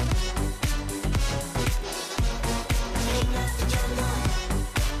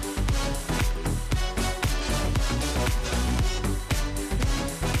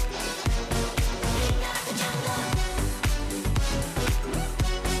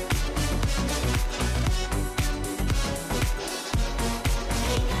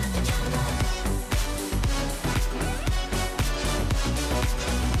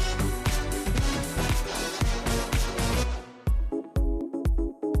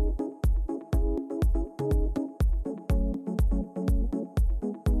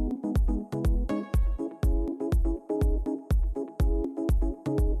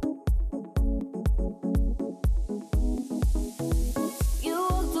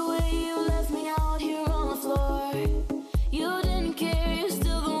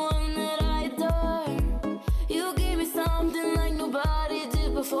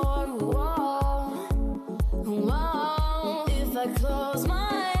 before. Whoa, whoa. If I close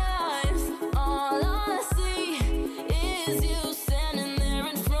my eyes, all I see is you standing there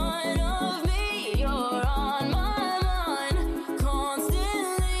in front of me. You're on my mind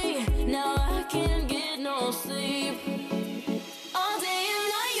constantly. Now I can't get no sleep. All day and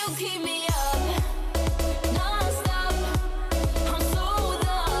night you keep me up, non-stop. I'm so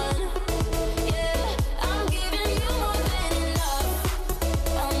done. Yeah, I'm giving you more than enough.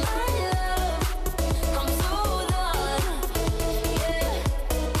 Oh my love, I'm so done. Yeah,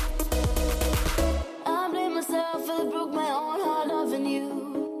 I blame myself, I broke my own heart loving you.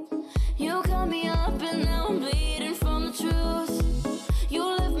 You cut me up and now I'm bleeding from the truth. You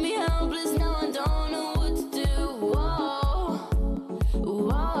left me helpless, now I don't know what to do. Whoa,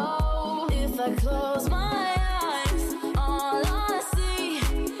 whoa. If I close my eyes, all I see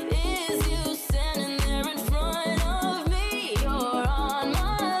is you standing there in front of me. You're on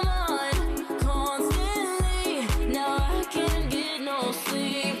my mind constantly. Now I can't get no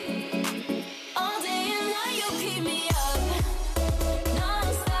sleep. All day and night you keep me up,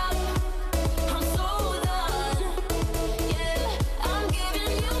 non-stop. I'm so done. Yeah, I'm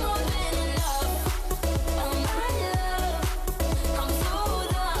giving you more than enough. Oh my love, I'm so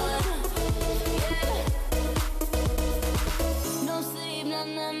done. Yeah. No sleep, na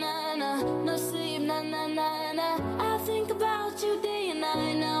na na na. No sleep, na na na na. I think about you day and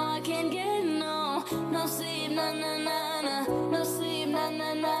night. Now I can't get no sleep, na na na na. No sleep, na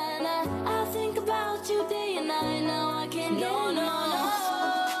na na na. I think about you day and night. Now I can't get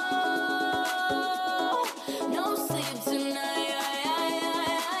no sleep tonight.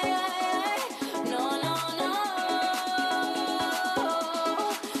 No, no, no.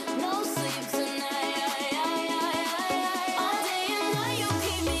 No sleep tonight. All day and night you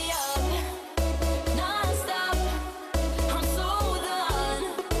keep me up, non-stop. I'm so done.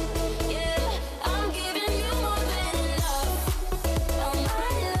 Yeah, I'm giving you more than enough. Oh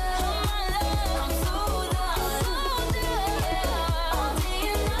my love, I'm so done. Yeah, all day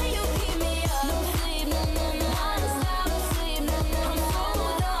and night you keep me up. No sleep, na na na. Non-stop, no sleep, na na na. I'm so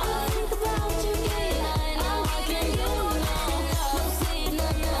done. Think about you day and night. Now I can't get no sleep, na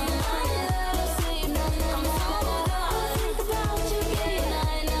na na. No sleep, na na na. I'm so done. Think about you day and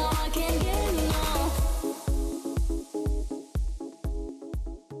night. Now I can't get no.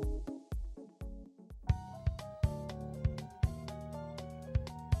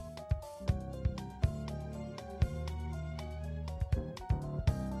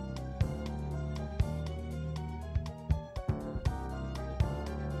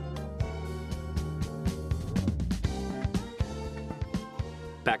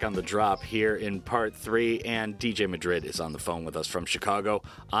 Back on the drop here in part 3, and DJ Madrid is on the phone with us from Chicago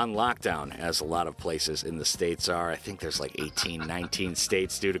on lockdown, as a lot of places in the States are. I think there's like 18, 19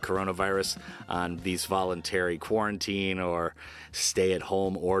 states due to coronavirus on these voluntary quarantine or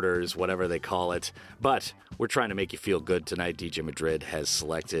stay-at-home orders, whatever they call it. But we're trying to make you feel good tonight. DJ Madrid has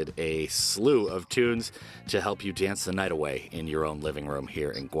selected a slew of tunes to help you dance the night away in your own living room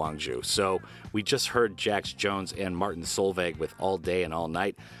here in Gwangju. So we just heard Jax Jones and Martin Solveig with All Day and All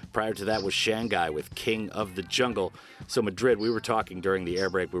Night. Prior to that was Shanghai with King of the Jungle. So Madrid, we were talking during the air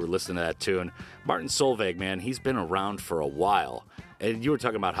break, we were listening to that tune. Martin Solveig, man, he's been around for a while. And you were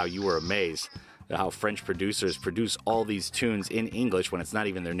talking about how you were amazed at how French producers produce all these tunes in English when it's not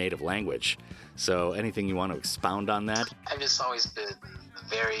even their native language. So anything you want to expound on that? I've just always been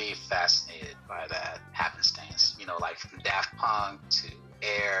very fascinated by that happenstance. You know, like from Daft Punk to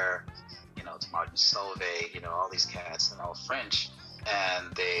Air, you know, to Martin Solveig, you know, all these cats, they're all French.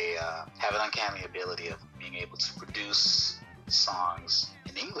 And they have an uncanny ability of being able to produce songs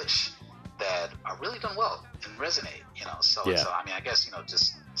in English that are really done well and resonate, you know. So I mean, I guess, you know,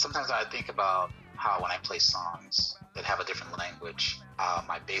 just sometimes I think about how when I play songs that have a different language,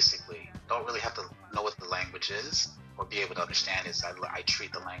 I basically don't really have to know what the language is or be able to understand it. I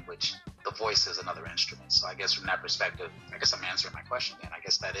treat the language, the voice as another instrument. So I guess from that perspective, I guess I'm answering my question then. I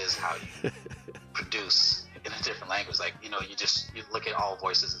guess that is how you produce in a different language. Like, you know, you look at all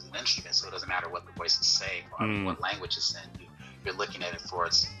voices as an instrument, so it doesn't matter what the voice is saying or what language it's in. You're looking at it for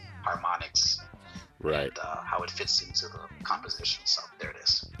its harmonics, right, and how it fits into the composition. So there it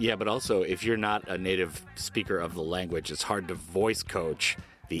is. Yeah, but also if you're not a native speaker of the language, it's hard to voice coach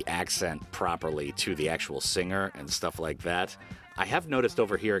the accent properly to the actual singer and stuff like that. I have noticed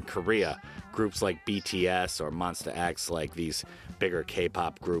over here in Korea, groups like BTS or Monsta X, like these bigger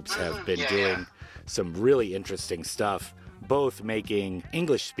K-pop groups, have been doing some really interesting stuff, both making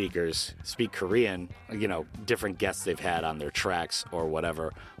English speakers speak Korean, you know, different guests they've had on their tracks or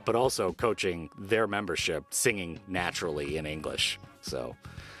whatever, but also coaching their membership singing naturally in English. So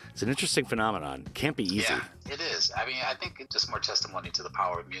It's an interesting phenomenon. Can't be easy. Yeah, it is. I mean, I think it's just more testimony to the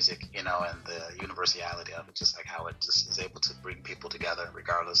power of music, you know, and the universality of it, just like how it just is able to bring people together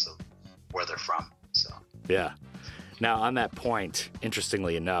regardless of where they're from. So Yeah. Now, on that point,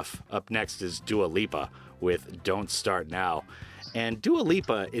 interestingly enough, up next is Dua Lipa with Don't Start Now. And Dua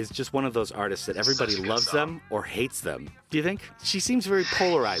Lipa is just one of those artists that everybody loves them or hates them. Do you think? She seems very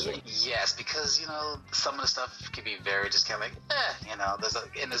polarizing. Yes, because, you know, some of the stuff can be very just kind of like, you know,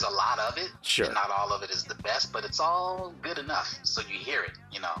 there's a lot of it. Sure. And not all of it is the best, but it's all good enough. So you hear it,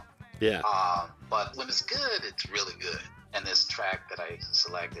 you know. Yeah. But when it's good, it's really good. And this track that I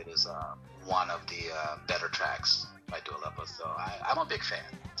selected is one of the better tracks by Dua Lipa. So I'm a big fan.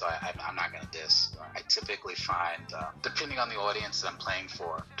 So I'm not going to diss. I typically find, depending on the audience that I'm playing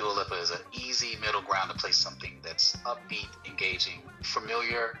for, Dua Lipa is an easy middle ground to play something that's upbeat, engaging,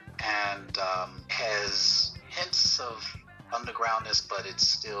 familiar, and has hints of undergroundness, but it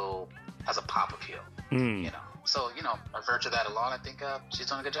still has a pop appeal, you know. So, you know, by virtue of that alone, I think she's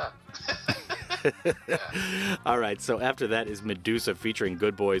doing a good job. All right, so after that is Medusa featuring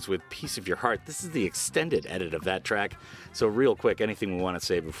Good Boys with Piece of Your Heart. This is the extended edit of that track. So real quick, anything we want to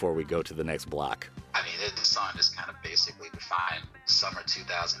say before we go to the next block? I mean, this song just kind of basically defined summer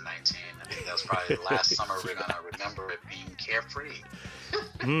 2019. I think that was probably the last summer we're going to remember it being carefree.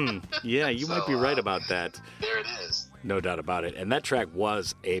 Yeah, you might be right about that. There it is. No doubt about it. And that track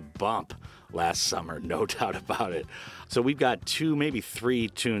was a bump last summer, no doubt about it. So we've got 2, maybe 3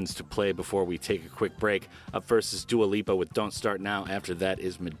 tunes to play before we take a quick break. Up first is Dua Lipa with Don't Start Now. After that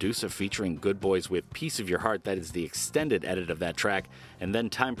is Medusa featuring Good Boys with Piece of Your Heart. That is the extended edit of that track. And then,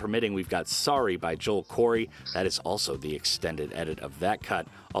 time permitting, we've got Sorry by Joel Corey. That is also the extended edit of that cut,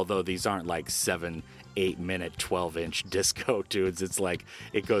 although these aren't like 7, 8-minute, 12-inch disco tunes. It's like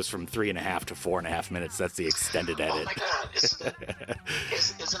it goes from 3.5 to 4.5 minutes. That's the extended edit. Oh my God.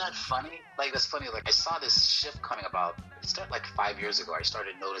 Isn't that funny? Like, that's funny. Like, I saw this shift coming about. It started like 5 years ago. I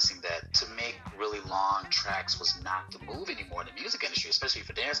started noticing that to make really long tracks was not the move anymore in the music industry, especially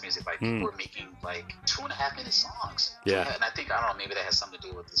for dance music. Like, people were making like 2.5-minute songs. Yeah. And I think, I don't know, maybe that has something to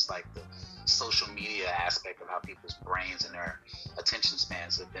do with this, like the social media aspect of how people's brains and their attention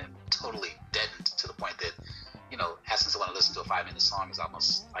spans have been totally deadened to the point that, you know, asking someone to listen to a 5-minute song is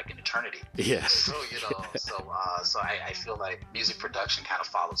almost like an eternity. Yeah. So, you know, so I feel like music production kind of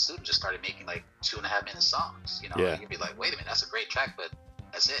followed suit and just started making like 2.5-minute songs. You know, Yeah. you'd be like, wait a minute, that's a great track, but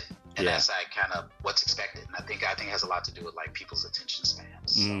that's it. And that's like kind of what's expected. And I think it has a lot to do with like people's attention spans.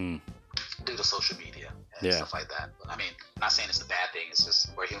 So, due to social media and stuff like that. But I mean, I'm not saying it's a bad thing. It's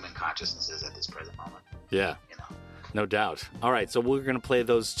just where human consciousness is at this present moment. Yeah. You know. No doubt. All right, so we're going to play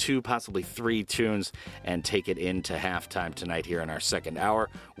those 2, possibly 3 tunes and take it into halftime tonight here in our second hour.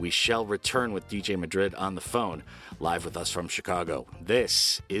 We shall return with DJ Madrid on the phone, live with us from Chicago.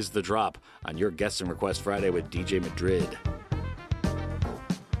 This is The Drop on your Guest and Request Friday with DJ Madrid.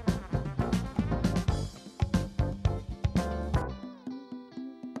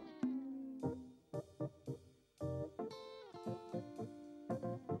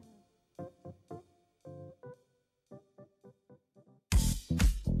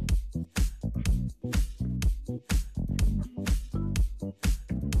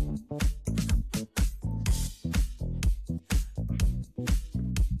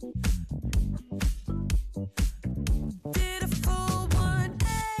 Did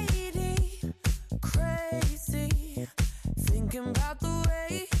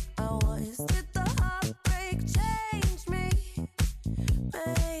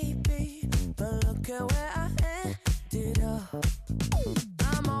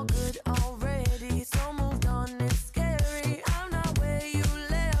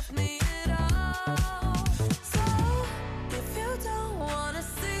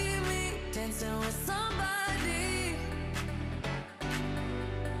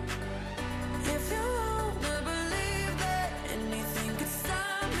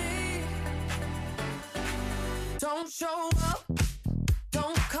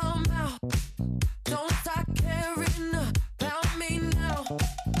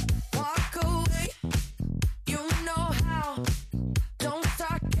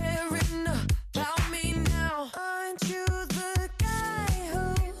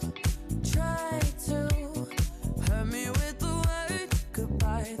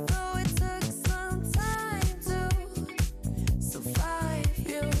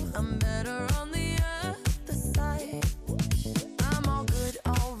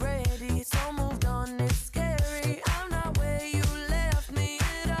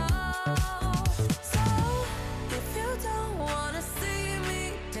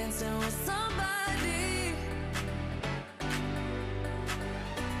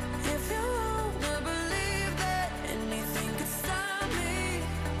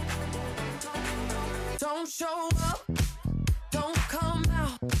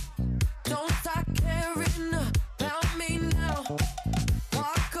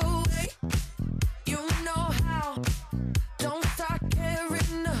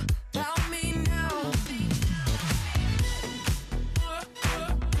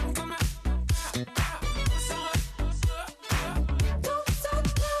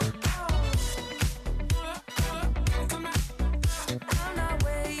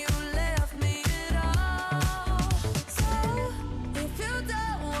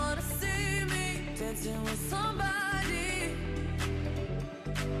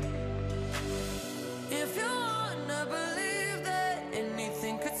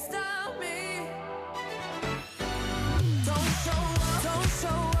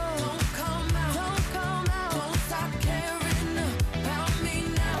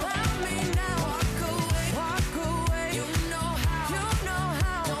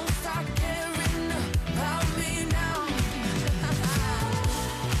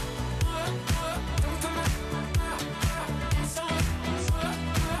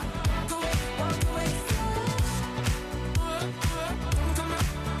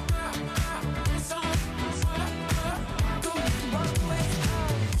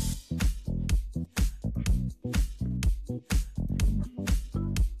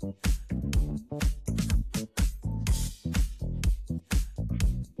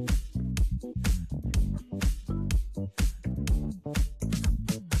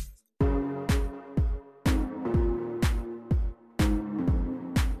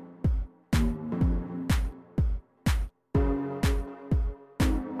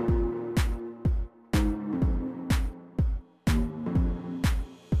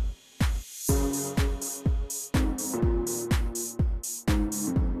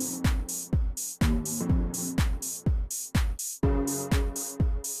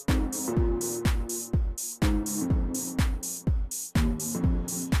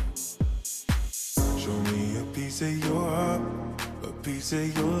piece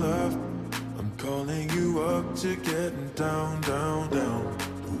of your love. I'm calling you up to getting down, down, down.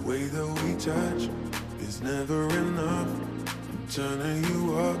 The way that we touch is never enough. I'm turning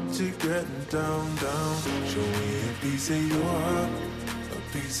you up to getting down, down. Show me a piece of your heart,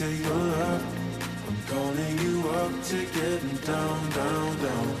 a piece of your love. I'm calling you up to getting down, down,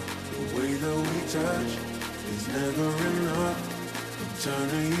 down. The way that we touch is never enough. I'm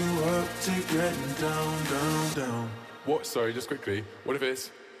turning you up to getting down, down, down. What? Sorry, just quickly. What if it's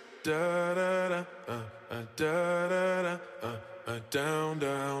Da da da, da da da, down,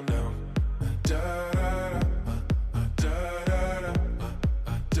 down, down. Da da da, da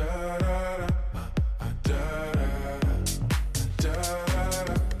da da, da da da,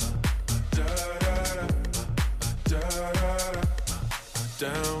 da da,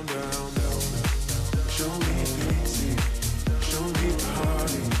 down, down, down. Show me easy, show me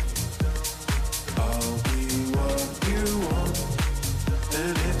party. I'll be what you want,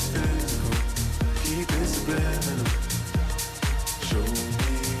 and it's physical. Keep it subliminal. Show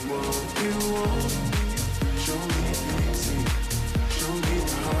me what you want. Show me easy, show me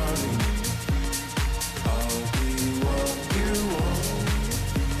party. I'll be what you want,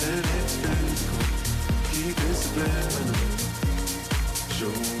 and it's physical. Keep it subliminal.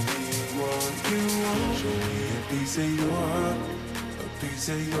 Show me what you want. Show me a piece of your heart, a piece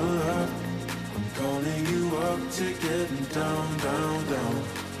of your love. I'm calling you up to getting down, down, down.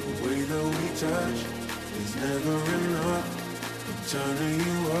 The way that we touch is never enough. I'm turning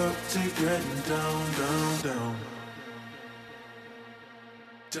you up to getting down, down, down.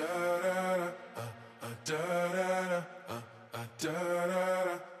 Da da da, da da da, da da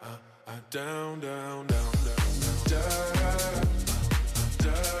da, down, down, down, down. Da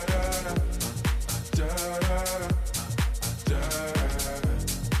da da.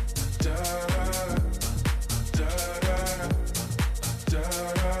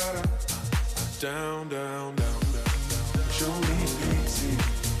 Down, down, down, down. Show me easy,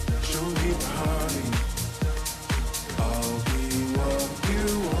 show me party. I'll be what you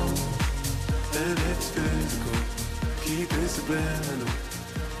want, and it's physical. Keep it subliminal.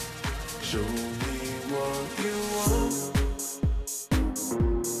 Show me what you want.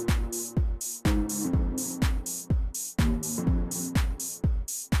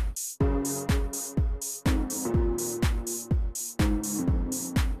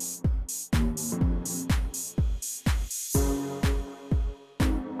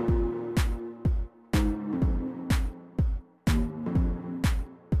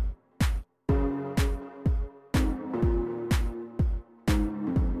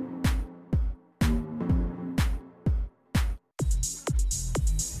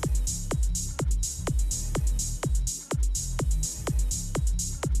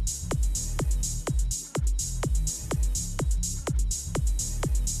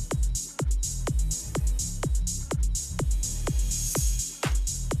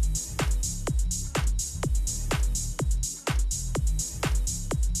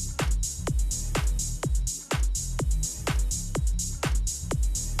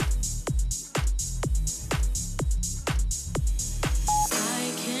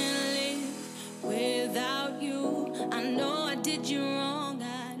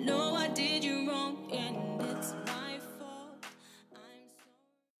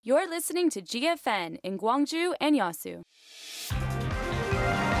 You're listening to GFN in Gwangju and Yasu.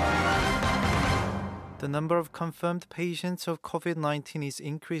 The number of confirmed patients of COVID-19 is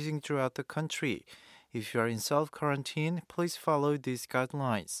increasing throughout the country. If you are in self-quarantine, please follow these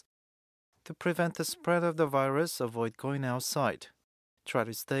guidelines. To prevent the spread of the virus, avoid going outside. Try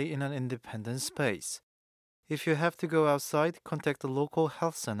to stay in an independent space. If you have to go outside, contact the local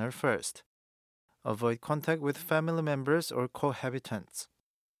health center first. Avoid contact with family members or cohabitants.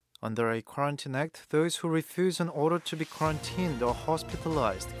 Under a Quarantine Act, those who refuse an order to be quarantined or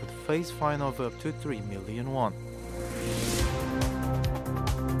hospitalized could face fine of up to 3 million won.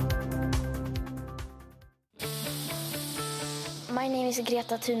 My name is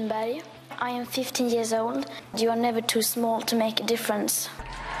Greta Thunberg. I am 15 years old. You are never too small to make a difference.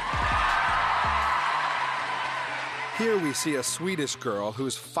 Here we see a Swedish girl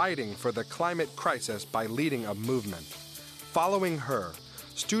who's fighting for the climate crisis by leading a movement. Following her,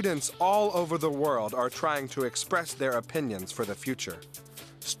 students all over the world are trying to express their opinions for the future.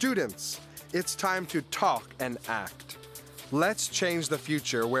 Students, it's time to talk and act. Let's change the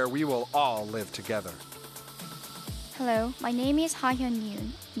future where we will all live together. Hello, my name is Ha Hyun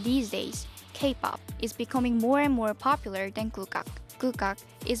Yoon. These days, K-pop is becoming more and more popular than Gukak. Gukak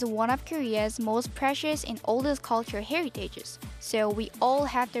is one of Korea's most precious and oldest cultural heritages, so we all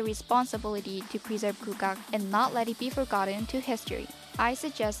have the responsibility to preserve Gukak and not let it be forgotten to history. I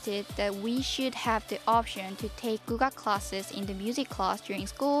suggested that we should have the option to take Gugak classes in the music class during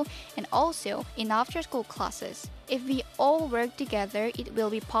school and also in after-school classes. If we all work together, it will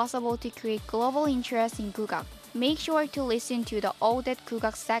be possible to create global interest in Gugak. Make sure to listen to the All That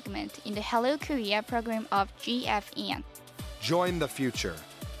Gugak segment in the Hello Korea program of GFN. Join the future.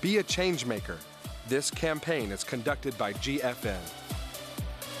 Be a change maker. This campaign is conducted by GFN.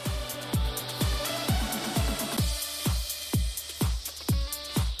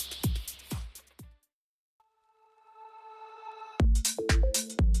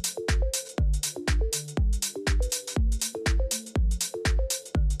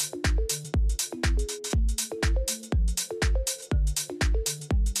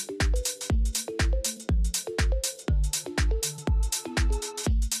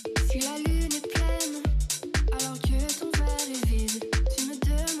 Si la lune est pleine, alors que ton verre est vide, tu me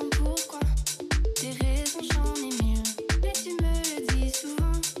demandes pourquoi. Tes raisons, j'en ai mille, mais tu me le dis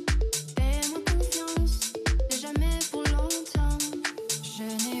souvent. Fais-moi confiance, mais jamais pour longtemps. Je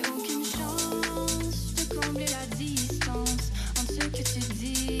n'ai aucune chance de combler la distance entre ce que tu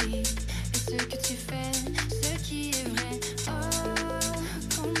dis et ce que tu fais, ce qui est vrai. Oh,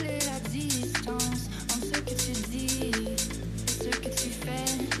 combler la distance entre ce que tu dis et ce que tu fais.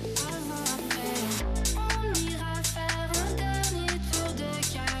 On ira faire un dernier tour de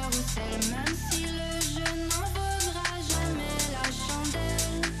carrousel, même si le jeu n'en vaudra jamais la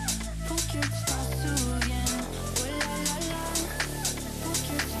chandelle. Pour que tu t'en souviennes, oh là là là. Pour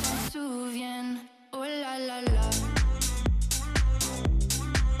que tu t'en souviennes, oh là là là.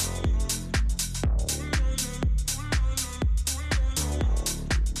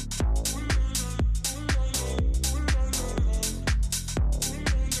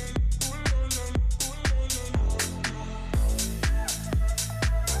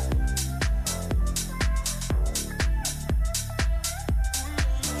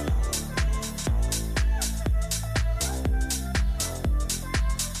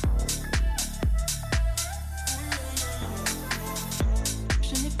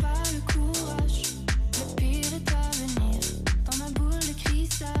 Je n'ai pas le courage, le pire est à venir. Dans ma boule de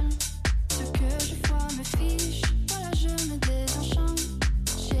cristal, ce que je vois me fiche. Voilà, je me désenchante.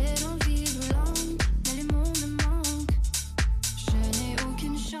 J'ai l'envie de langue, mais les mots me manquent. Je n'ai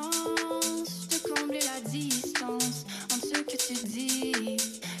aucune chance de combler la distance entre ce que tu dis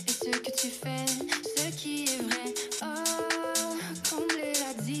et ce que tu fais, ce qui est vrai. Oh, combler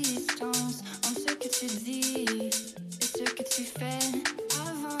la distance entre ce que tu dis et ce que tu fais.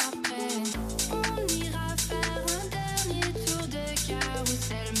 Avant, après, on ira faire un dernier tour de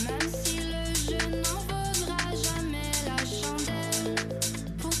carrousel, même si le jeu n'en vaudra jamais la chandelle.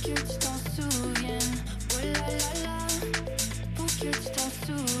 Pour que tu t'en souviennes, oh là là là. Pour que tu t'en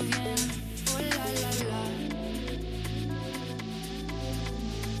souviennes, oh là là là.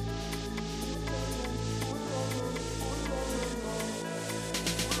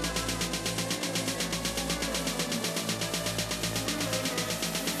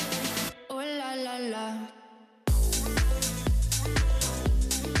 Oh là là là.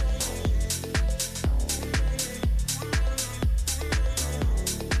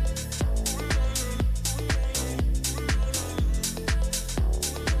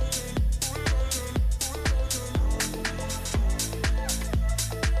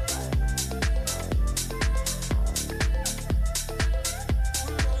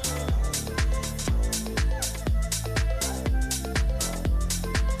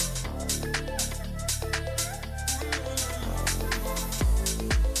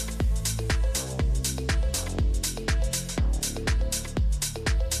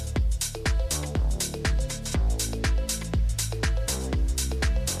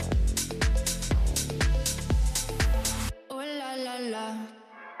 Oh là là là.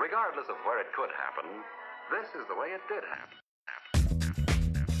 Regardless of where it could happen, this is the way it did happen.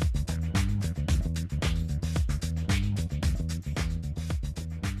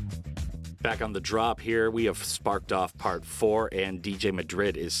 Back on the drop here, we have sparked off part 4, and DJ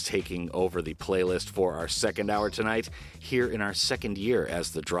Madrid is taking over the playlist for our second hour tonight, here in our second year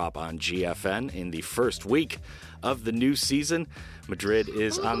as the drop on GFN in the first week of the new season. Madrid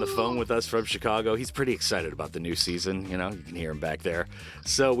is on the phone with us from Chicago. He's pretty excited about the new season. You know, you can hear him back there.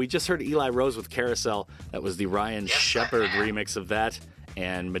 So we just heard Eli Rose with Carousel. That was the Ryan Shepard remix of that.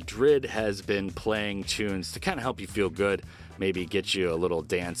 And Madrid has been playing tunes to kind of help you feel good, maybe get you a little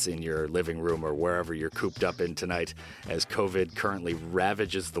dance in your living room or wherever you're cooped up in tonight as COVID currently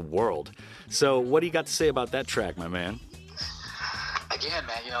ravages the world. So what do you got to say about that track, my man? Again,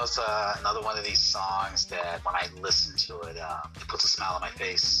 man, you know, it's another one of these songs that when I listen to it, it puts a smile on my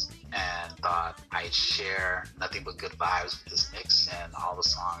face. and thought I'd share nothing but good vibes with this mix, and all the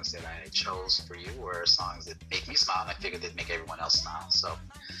songs that I chose for you were songs that make me smile, and I figured they'd make everyone else smile. So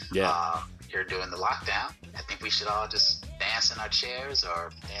here during the lockdown, I think we should all just dance in our chairs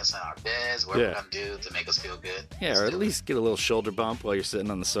or dance in our beds, whatever we're going to do to make us feel good. Yeah, or at least get a little shoulder bump while you're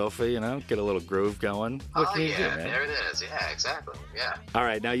sitting on the sofa, you know, get a little groove going. What can you do, man? There it is. Yeah, exactly. Yeah. All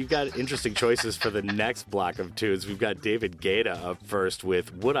right, now you've got interesting choices for the next block of tunes. We've got David Guetta up first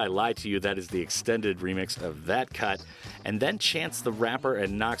with Would I Lie to You? That is the extended remix of that cut. And then Chance the Rapper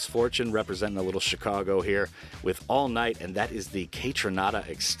and Knox Fortune representing a little Chicago here with All Night, and that is the Catronata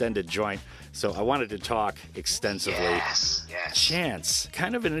extended joint. So I wanted to talk extensively. Yes. Chance,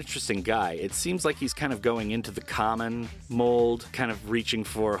 kind of an interesting guy. It seems like he's kind of going into the Common mold, kind of reaching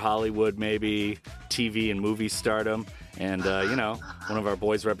for Hollywood, maybe TV and movie stardom. And, you know, one of our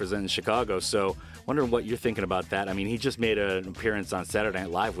boys representing Chicago. So wondering what you're thinking about that. I mean, he just made an appearance on Saturday Night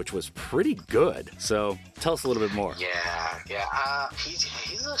Live, which was pretty good. So tell us a little bit more.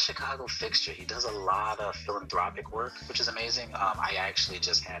 He's a Chicago fixture. He does a lot of philanthropic work, which is amazing. I actually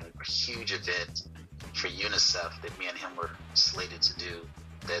just had a huge event for UNICEF that me and him were slated to do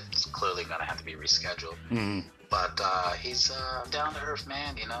that's clearly going to have to be rescheduled. But he's a down-to-earth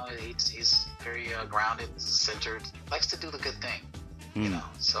man, you know. He's very grounded, centered, likes to do the good thing, you know.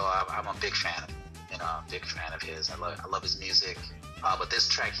 So I'm a big fan of him, you know, big fan of his. I love his music. But this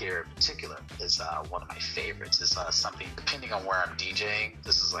track here in particular is one of my favorites. It's something, depending on where I'm DJing,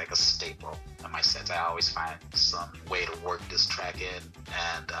 this is like a staple in my sets. I always find some way to work this track in,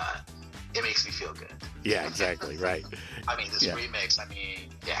 and it makes me feel good. Yeah, exactly, right. I mean, this remix,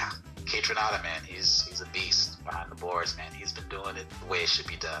 Catronata, man, he's a beast behind the boards, man. He's been doing it the way it should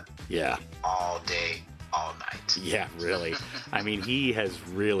be done. Yeah. All day, all night. Yeah, really. I mean, he has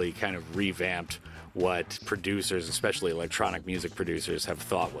really kind of revamped what producers, especially electronic music producers, have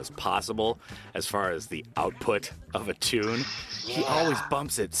thought was possible as far as the output of a tune. He always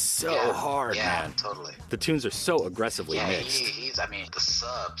bumps it so hard, man. Yeah, totally. The tunes are so aggressively mixed. He's, I mean, the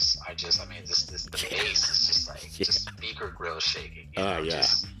subs are just, I mean, the bass is just like, just speaker grill shaking. You know,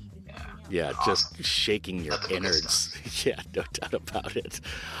 just shaking your innards. Yeah, no doubt about it.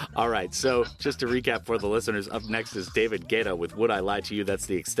 All right, so just to recap for the listeners, up next is David Guetta with Would I Lie to You? That's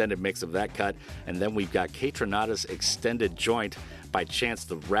the extended mix of that cut. And then we've got Catronata's extended joint by Chance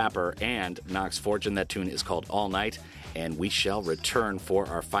the Rapper and Knox Fortune. That tune is called All Night. And we shall return for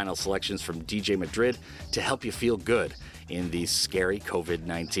our final selections from DJ Madrid to help you feel good in these scary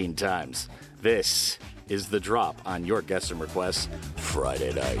COVID-19 times. This is The Drop on your Guest and Request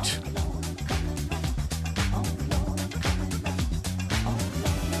Friday night.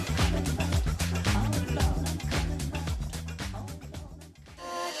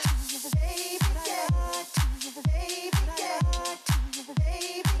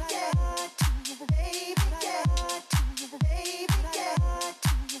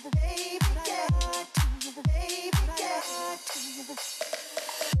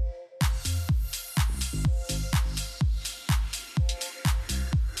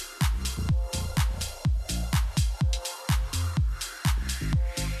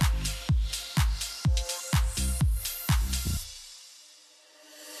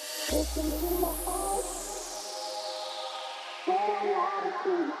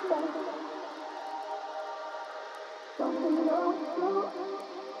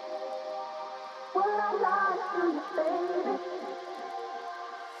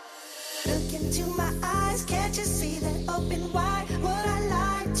 Look into my eyes, can't you see that open wide? Would I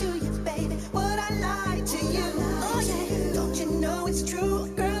lie to you, baby? Would I lie to you? Oh yeah, don't you know it's true?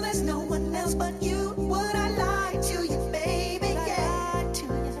 Girl, there's no one else but you. Would I lie to you, baby? Yeah, to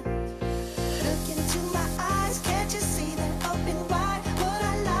you. Look into my eyes, can't you see that open wide? Would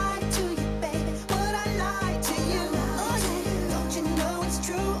I lie to you, baby? Would I lie to you? Oh yeah, don't you know it's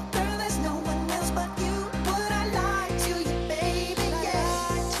true? Girl, there's no one else but you. Would I lie to you, baby?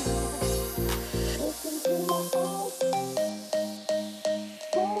 Yeah, to you. Listen to my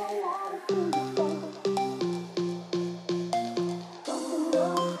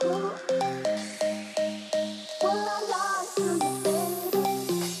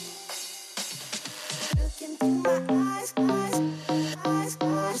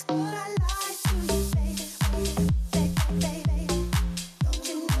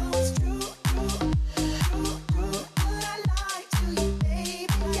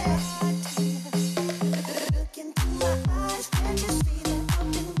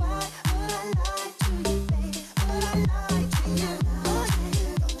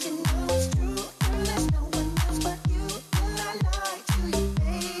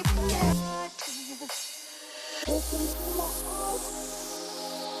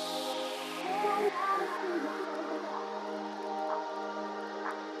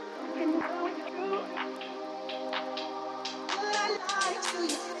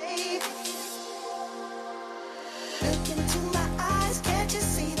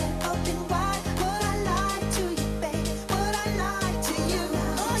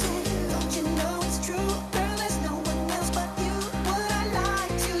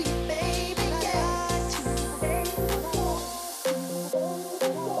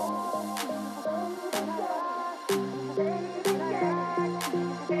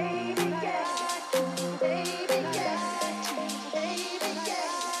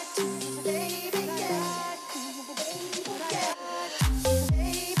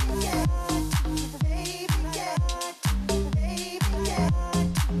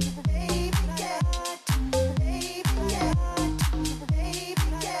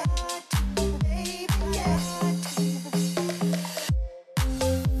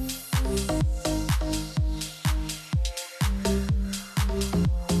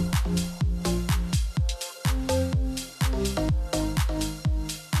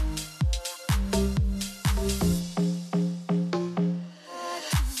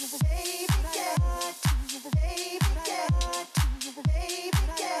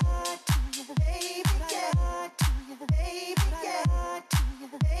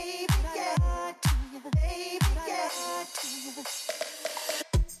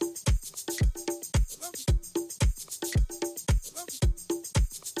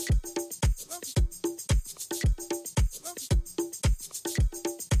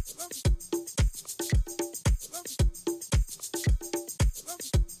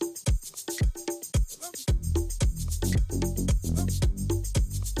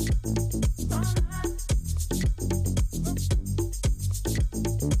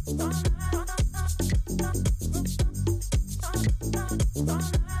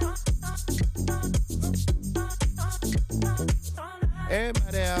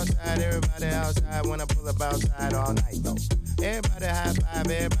outside when I pull up outside all night, though. Everybody high five,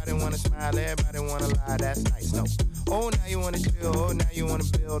 everybody wanna smile, everybody wanna lie, that's nice, no. Oh, now you wanna chill, oh, now you wanna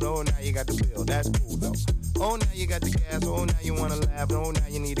build, oh, now you got the bill, that's cool, though. Oh, now you got the gas, oh, now you wanna laugh, oh, now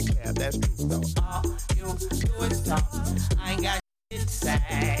you need a cab, that's true, though. All you do is talk, I ain't got shit to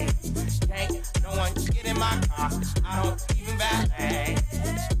say. Can't no one get in my car, I don't even valet.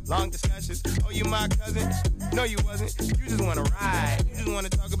 Long discussions, oh, you my cousin? No, you wasn't, you just wanna ride. You just wanna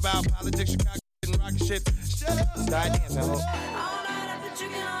talk about politics, Chicago, and rocket shit. Shut up, start dancing, ho. All night I've been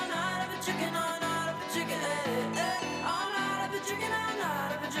drinking, all night I've been drinking, all night I've been drinking, all night I've been drinking, all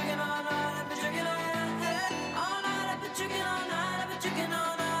night I've been drinking, all night I've been drinking, all night I've been drinking, all night I've been drinking,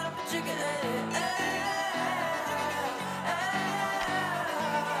 all night I've been drinking,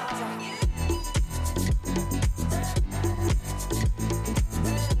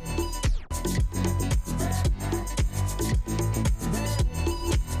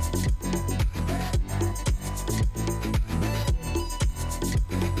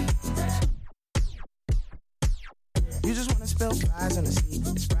 You just wanna spill fries on the seat.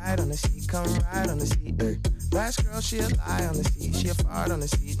 It's right on the seat, come right on the seat. Ay. Last girl, she a lie on the seat. She a fart on the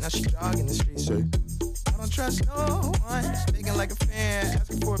seat, now she jogging the streets. Ay. I don't trust no one. Thinking like a fan,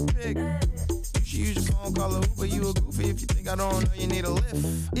 asking for a pic. You should use your phone, call a Uber. You a goofy if you think I don't know you need a lift.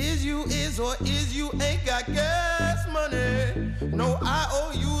 Is you or is you ain't got gas money? No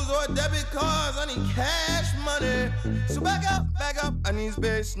IOUs or debit cards, I need cash money. So back up, I need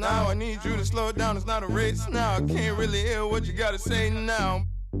space now. I need you to slow it down, it's not a race now. I can't really hear what you gotta say now.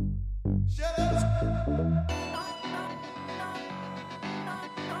 Shut up.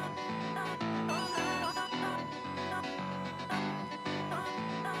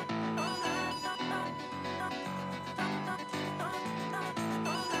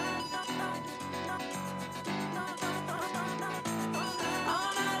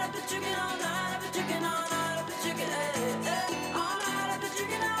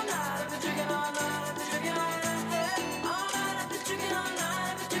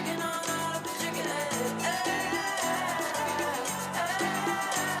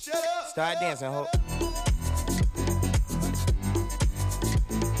 Start dancing, ho.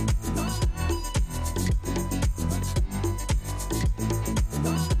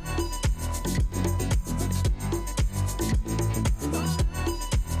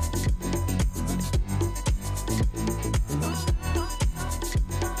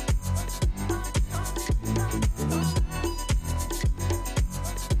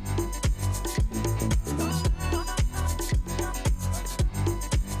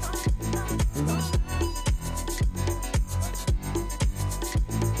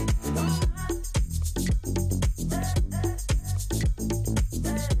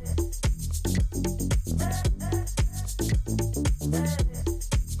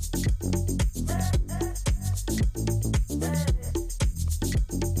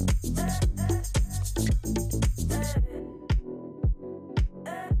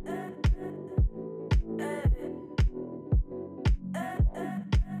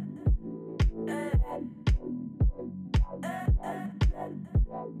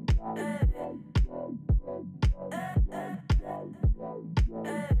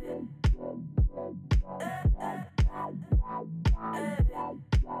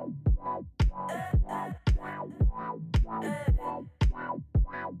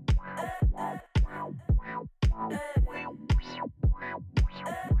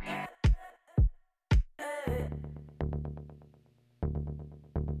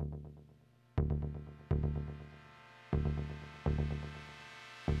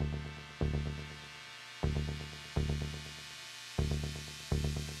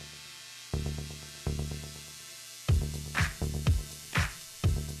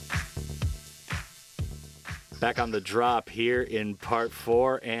 Back on the drop here in part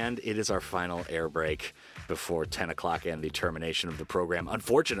 4, and it is our final air break before 10 o'clock and the termination of the program.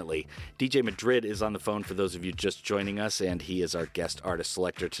 Unfortunately, DJ Madrid is on the phone for those of you just joining us, and he is our guest artist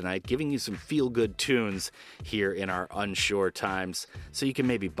selector tonight, giving you some feel-good tunes here in our unsure times, so you can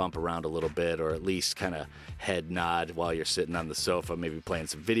maybe bump around a little bit, or at least kind of head nod while you're sitting on the sofa, maybe playing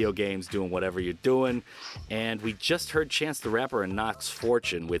some video games, doing whatever you're doing. And we just heard Chance the Rapper and Knox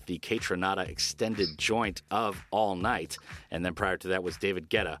Fortune with the K-Tronada extended joint of All Night. And then prior to that was David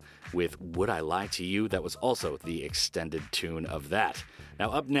Guetta with Would I Lie to You? That was also the extended tune of that.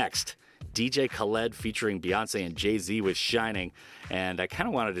 Now up next, DJ Khaled featuring Beyonce and Jay-Z with Shining. And I kind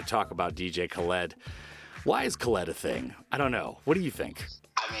of wanted to talk about DJ Khaled. Why is Khaled a thing? I don't know. What do you think?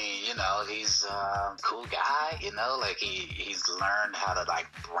 I mean, you know, he's a cool guy, you know, like he's learned how to like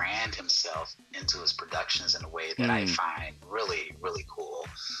brand himself into his productions in a way that I find really, really cool.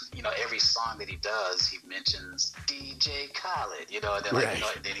 You know, every song that he does, he mentions DJ Khaled, you know, and then like, you know,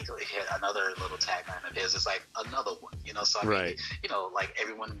 then he hit another little tagline of his. It's like another one, you know, so I mean, you know, like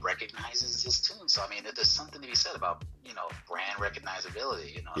everyone recognizes his tune. So I mean, there's something to be said about, you know, brand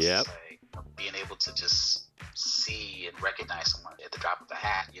recognizability, you know, it's just like, you know, being able to just see and recognize someone at the drop of a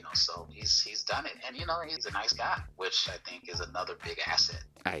hat, you know, so he's done it. And, you know, he's a nice guy, which I think is another big asset.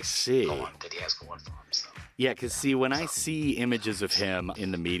 I see. That he has going for him, so. Yeah, because see, when I see images of him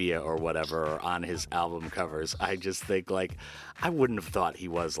in the media or whatever, or on his album covers, I just think, like, I wouldn't have thought he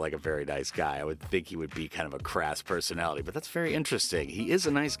was, like, a very nice guy. I would think he would be kind of a crass personality, but that's very interesting. He is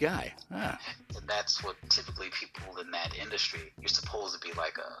a nice guy. Ah. And that's what typically people in that industry, you're supposed to be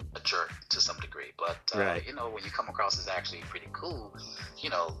like a jerk to some degree. But, you know, when you come across as actually pretty cool, you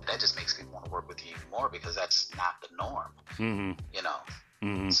know, that just makes people want to work with you even more because that's not the norm, you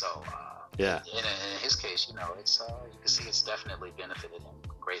know. So, yeah. In his case, you know, it's you can see it's definitely benefited him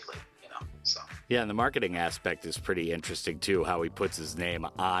greatly, you know. So. Yeah, and the marketing aspect is pretty interesting too. How he puts his name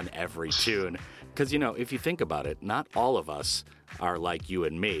on every tune, because you know, if you think about it, not all of us are like you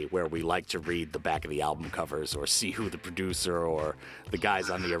and me, where we like to read the back of the album covers or see who the producer or the guys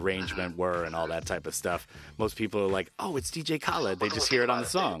on the arrangement were and all that type of stuff. Most people are like, "Oh, it's DJ Khaled." They just hear it on the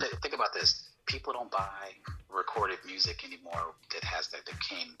song. Think about this. People don't buy recorded music anymore that has that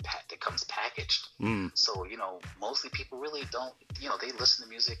comes packaged. So, you know, mostly people really don't, you know, they listen to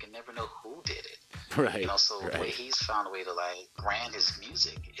music and never know who did it. Right. You know, so the way he's found a way to like brand his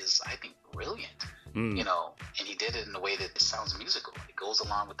music is, I think, brilliant. You know, and he did it in a way that it sounds musical. It goes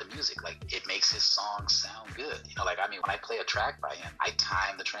along with the music. Like, it makes his song sound good. You know, like, I mean, when I play a track by him, I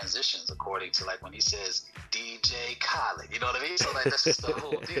time the transitions according to, like, when he says DJ Khaled. You know what I mean? So, like, that's just the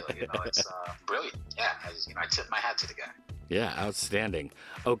whole deal. You know, it's brilliant. Yeah, I tip my hat to the guy. Yeah, outstanding.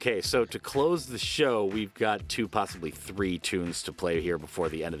 Okay, so to close the show, we've got 2, possibly 3 tunes to play here before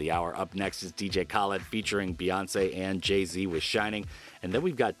the end of the hour. Up next is DJ Khaled featuring Beyonce and Jay-Z with Shining. And then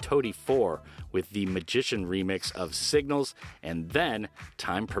we've got Toady 4 with the Magician remix of Signals. And then,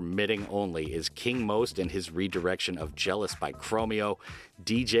 time permitting only, is King Most and his redirection of Jealous by Chromeo.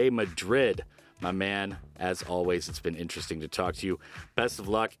 DJ Madrid, my man, as always, it's been interesting to talk to you. Best of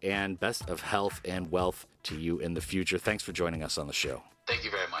luck and best of health and wealth to you in the future. Thanks for joining us on the show. Thank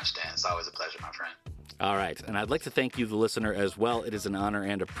you very much, Dan. It's always a pleasure, my friend. All right, and I'd like to thank you, the listener, as well. It is an honor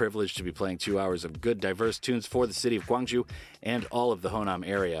and a privilege to be playing 2 hours of good, diverse tunes for the city of Gwangju and all of the Honam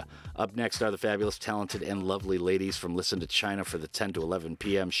area. Up next are the fabulous, talented, and lovely ladies from Listen to China for the 10 to 11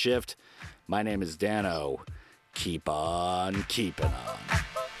 p.m. shift. My name is Danno. Keep on keeping on.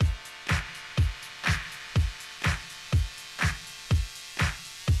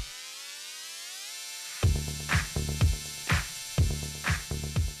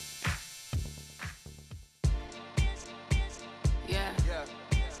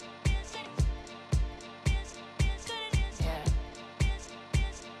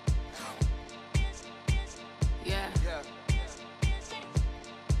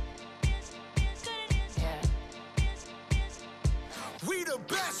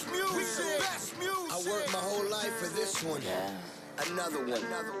 Another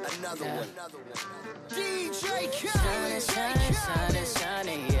one. DJ Khaled.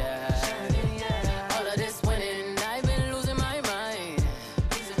 Shining, yeah. All of this winning, I've been losing my mind.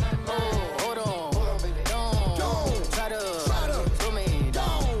 Oh, hold on. Don't try to slow me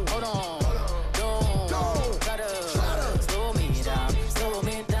down. Hold on. Don't try to slow me down.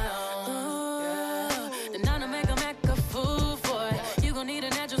 Then Danno make a fool for it. You gon' need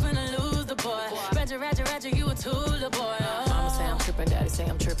an address when I lose the boy. Ratchet, you a tool, the boy. Daddy say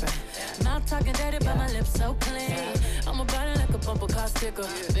I'm tripping. Mouth talking dirty, but my lips so clean. I'm about it like a bumper car sticker.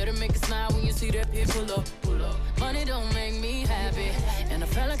 Better make it smile when you see that bitch pull up. Money don't make me happy, and a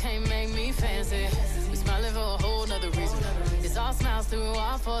fella can't make me fancy. We smiling for a whole nother reason. It's all smiles through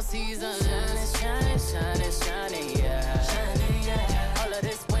all 4 seasons. Shining, yeah. All of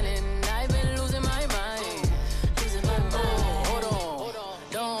this winning, I've been losing my mind. Oh, hold on.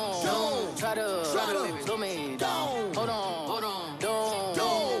 Don't try to slow me down. Hold on.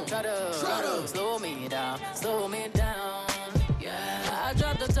 Slow me down, yeah. I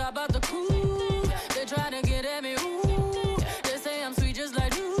dropped the top out the coupe. They try to get at me, ooh. They say I'm sweet just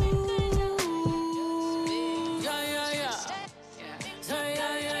like you. Yeah. Say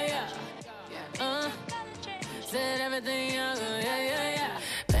yeah. Said everything, yeah.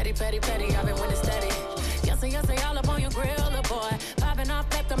 Petty, I've been winning steady. Yes, all up on your grill, boy. Popping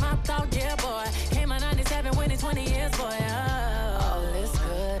off left of my thought, yeah, boy. Came out 97 when it's 20 years, boy. All is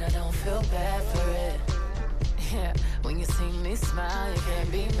good, I don't smile, you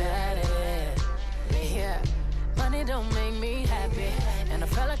can't be mad at it. Yeah, money don't make me happy, and a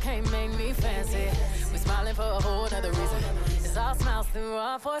fella can't make me fancy. We smiling for a whole nother reason. It's all smiles through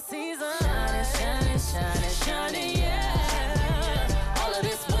all 4 seasons. Shining, shining, shining, shining, yeah. All of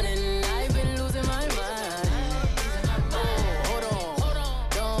this winning, I've been losing my mind.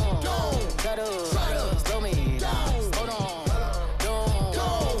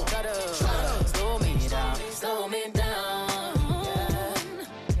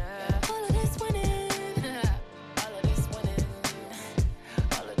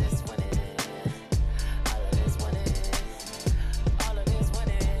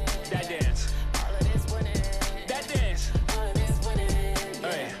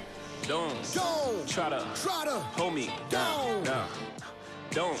 Try to hold me down. Nah.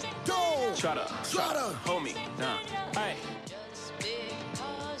 Don't try to hold me down. Hey.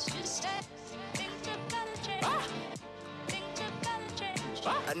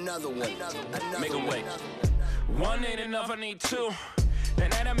 Another one. Make them wait. One ain't enough, I need 2.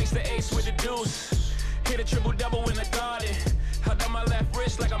 And then I mix the ace with the deuce. Hit a triple double in the garden. Held on my left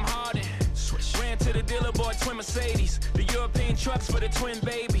wrist like I'm Harden. Ran to the dealer, bought twin Mercedes. The European trucks for the twin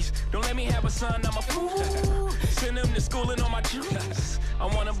babies. Don't let me have a son, I'm a fool. Send them to school and on my juice. I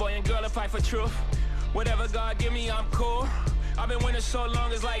want a boy and girl to fight for truth. Whatever God give me, I'm cool. I've been winning so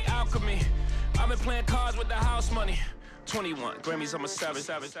long, it's like alchemy. I've been playing cards with the house money. 21 Grammys, I'm a savage.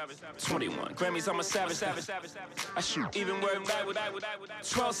 21 Grammys, I'm a savage. I shoot even word back with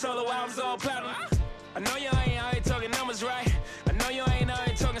 12 solo albums, all platinum. I know you ain't out here talking numbers right. I know you ain't out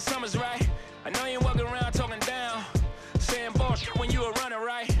here talking summers right. I know you ain't walking around talking down, saying bullshit when you a runner,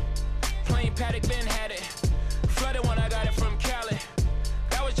 right? Plain Paddock, Ben had it. Flooded when I got it from Cali.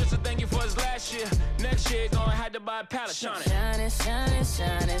 That was just a thank you for his last year. Next year, gonna have to buy a pallet. Shining, shining, shining,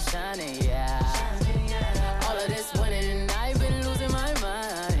 shining, shining, yeah. All of this winning, I've been losing my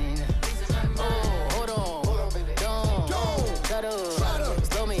mind. Oh, hold on, baby. Don't try to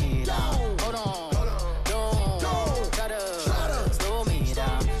slow me down. Hold on, don't try to slow me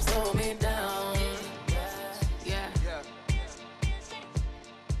down. Slow me down. Yeah.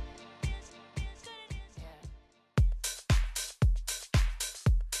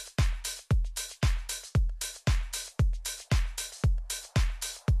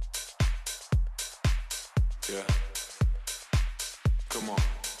 Yeah. Come on.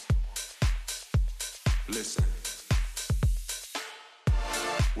 Listen.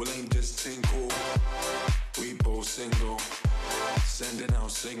 Well, ain't this thing cool? We both single. Sending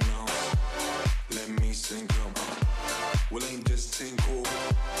out signals. Let me sing them. Well, ain't this thing cool?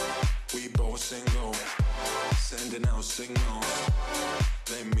 We both single. Sending out signals.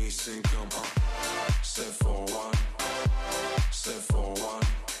 Let me sing them. Step forward. Step forward.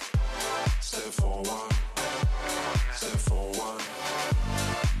 Step forward. Step forward.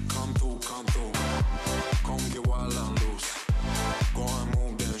 Come through. Come get wild and loose. Go and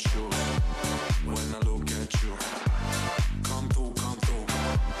move them shoes. When I look at you. Come through.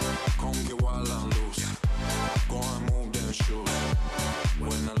 Come get wild and loose. Go and move them shoes.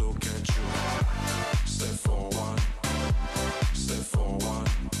 When I look at you. Step forward. Step forward.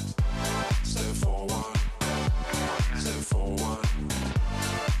 Step forward. Step forward.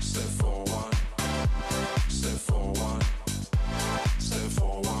 Step forward. Step forward. Step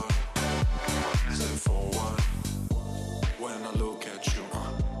forward. Step forward. When I look at you.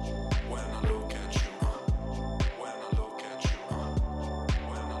 When I look at you. When I look at you.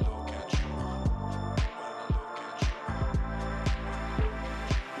 When I look at you.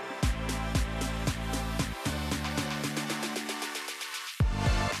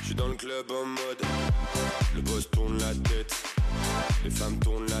 Je suis dans le club en mode. Le boss tourne la tête. Les femmes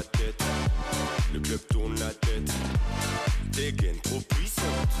tournent la tête. Le club tourne la tête. Des gaines trop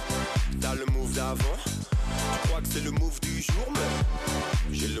puissantes. T'as le move d'avant. Tu crois que c'est le move du jour, mais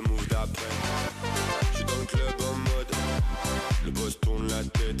j'ai le move d'après. Je suis dans le club en mode. Le boss tourne la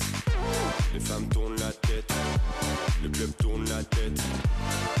tête. Les femmes tournent la tête. Le club tourne la tête.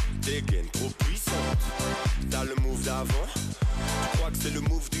 Des gaines trop puissantes. T'as le move d'avant. Tu crois que c'est le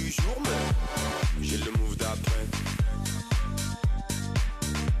move du jour, mais j'ai le move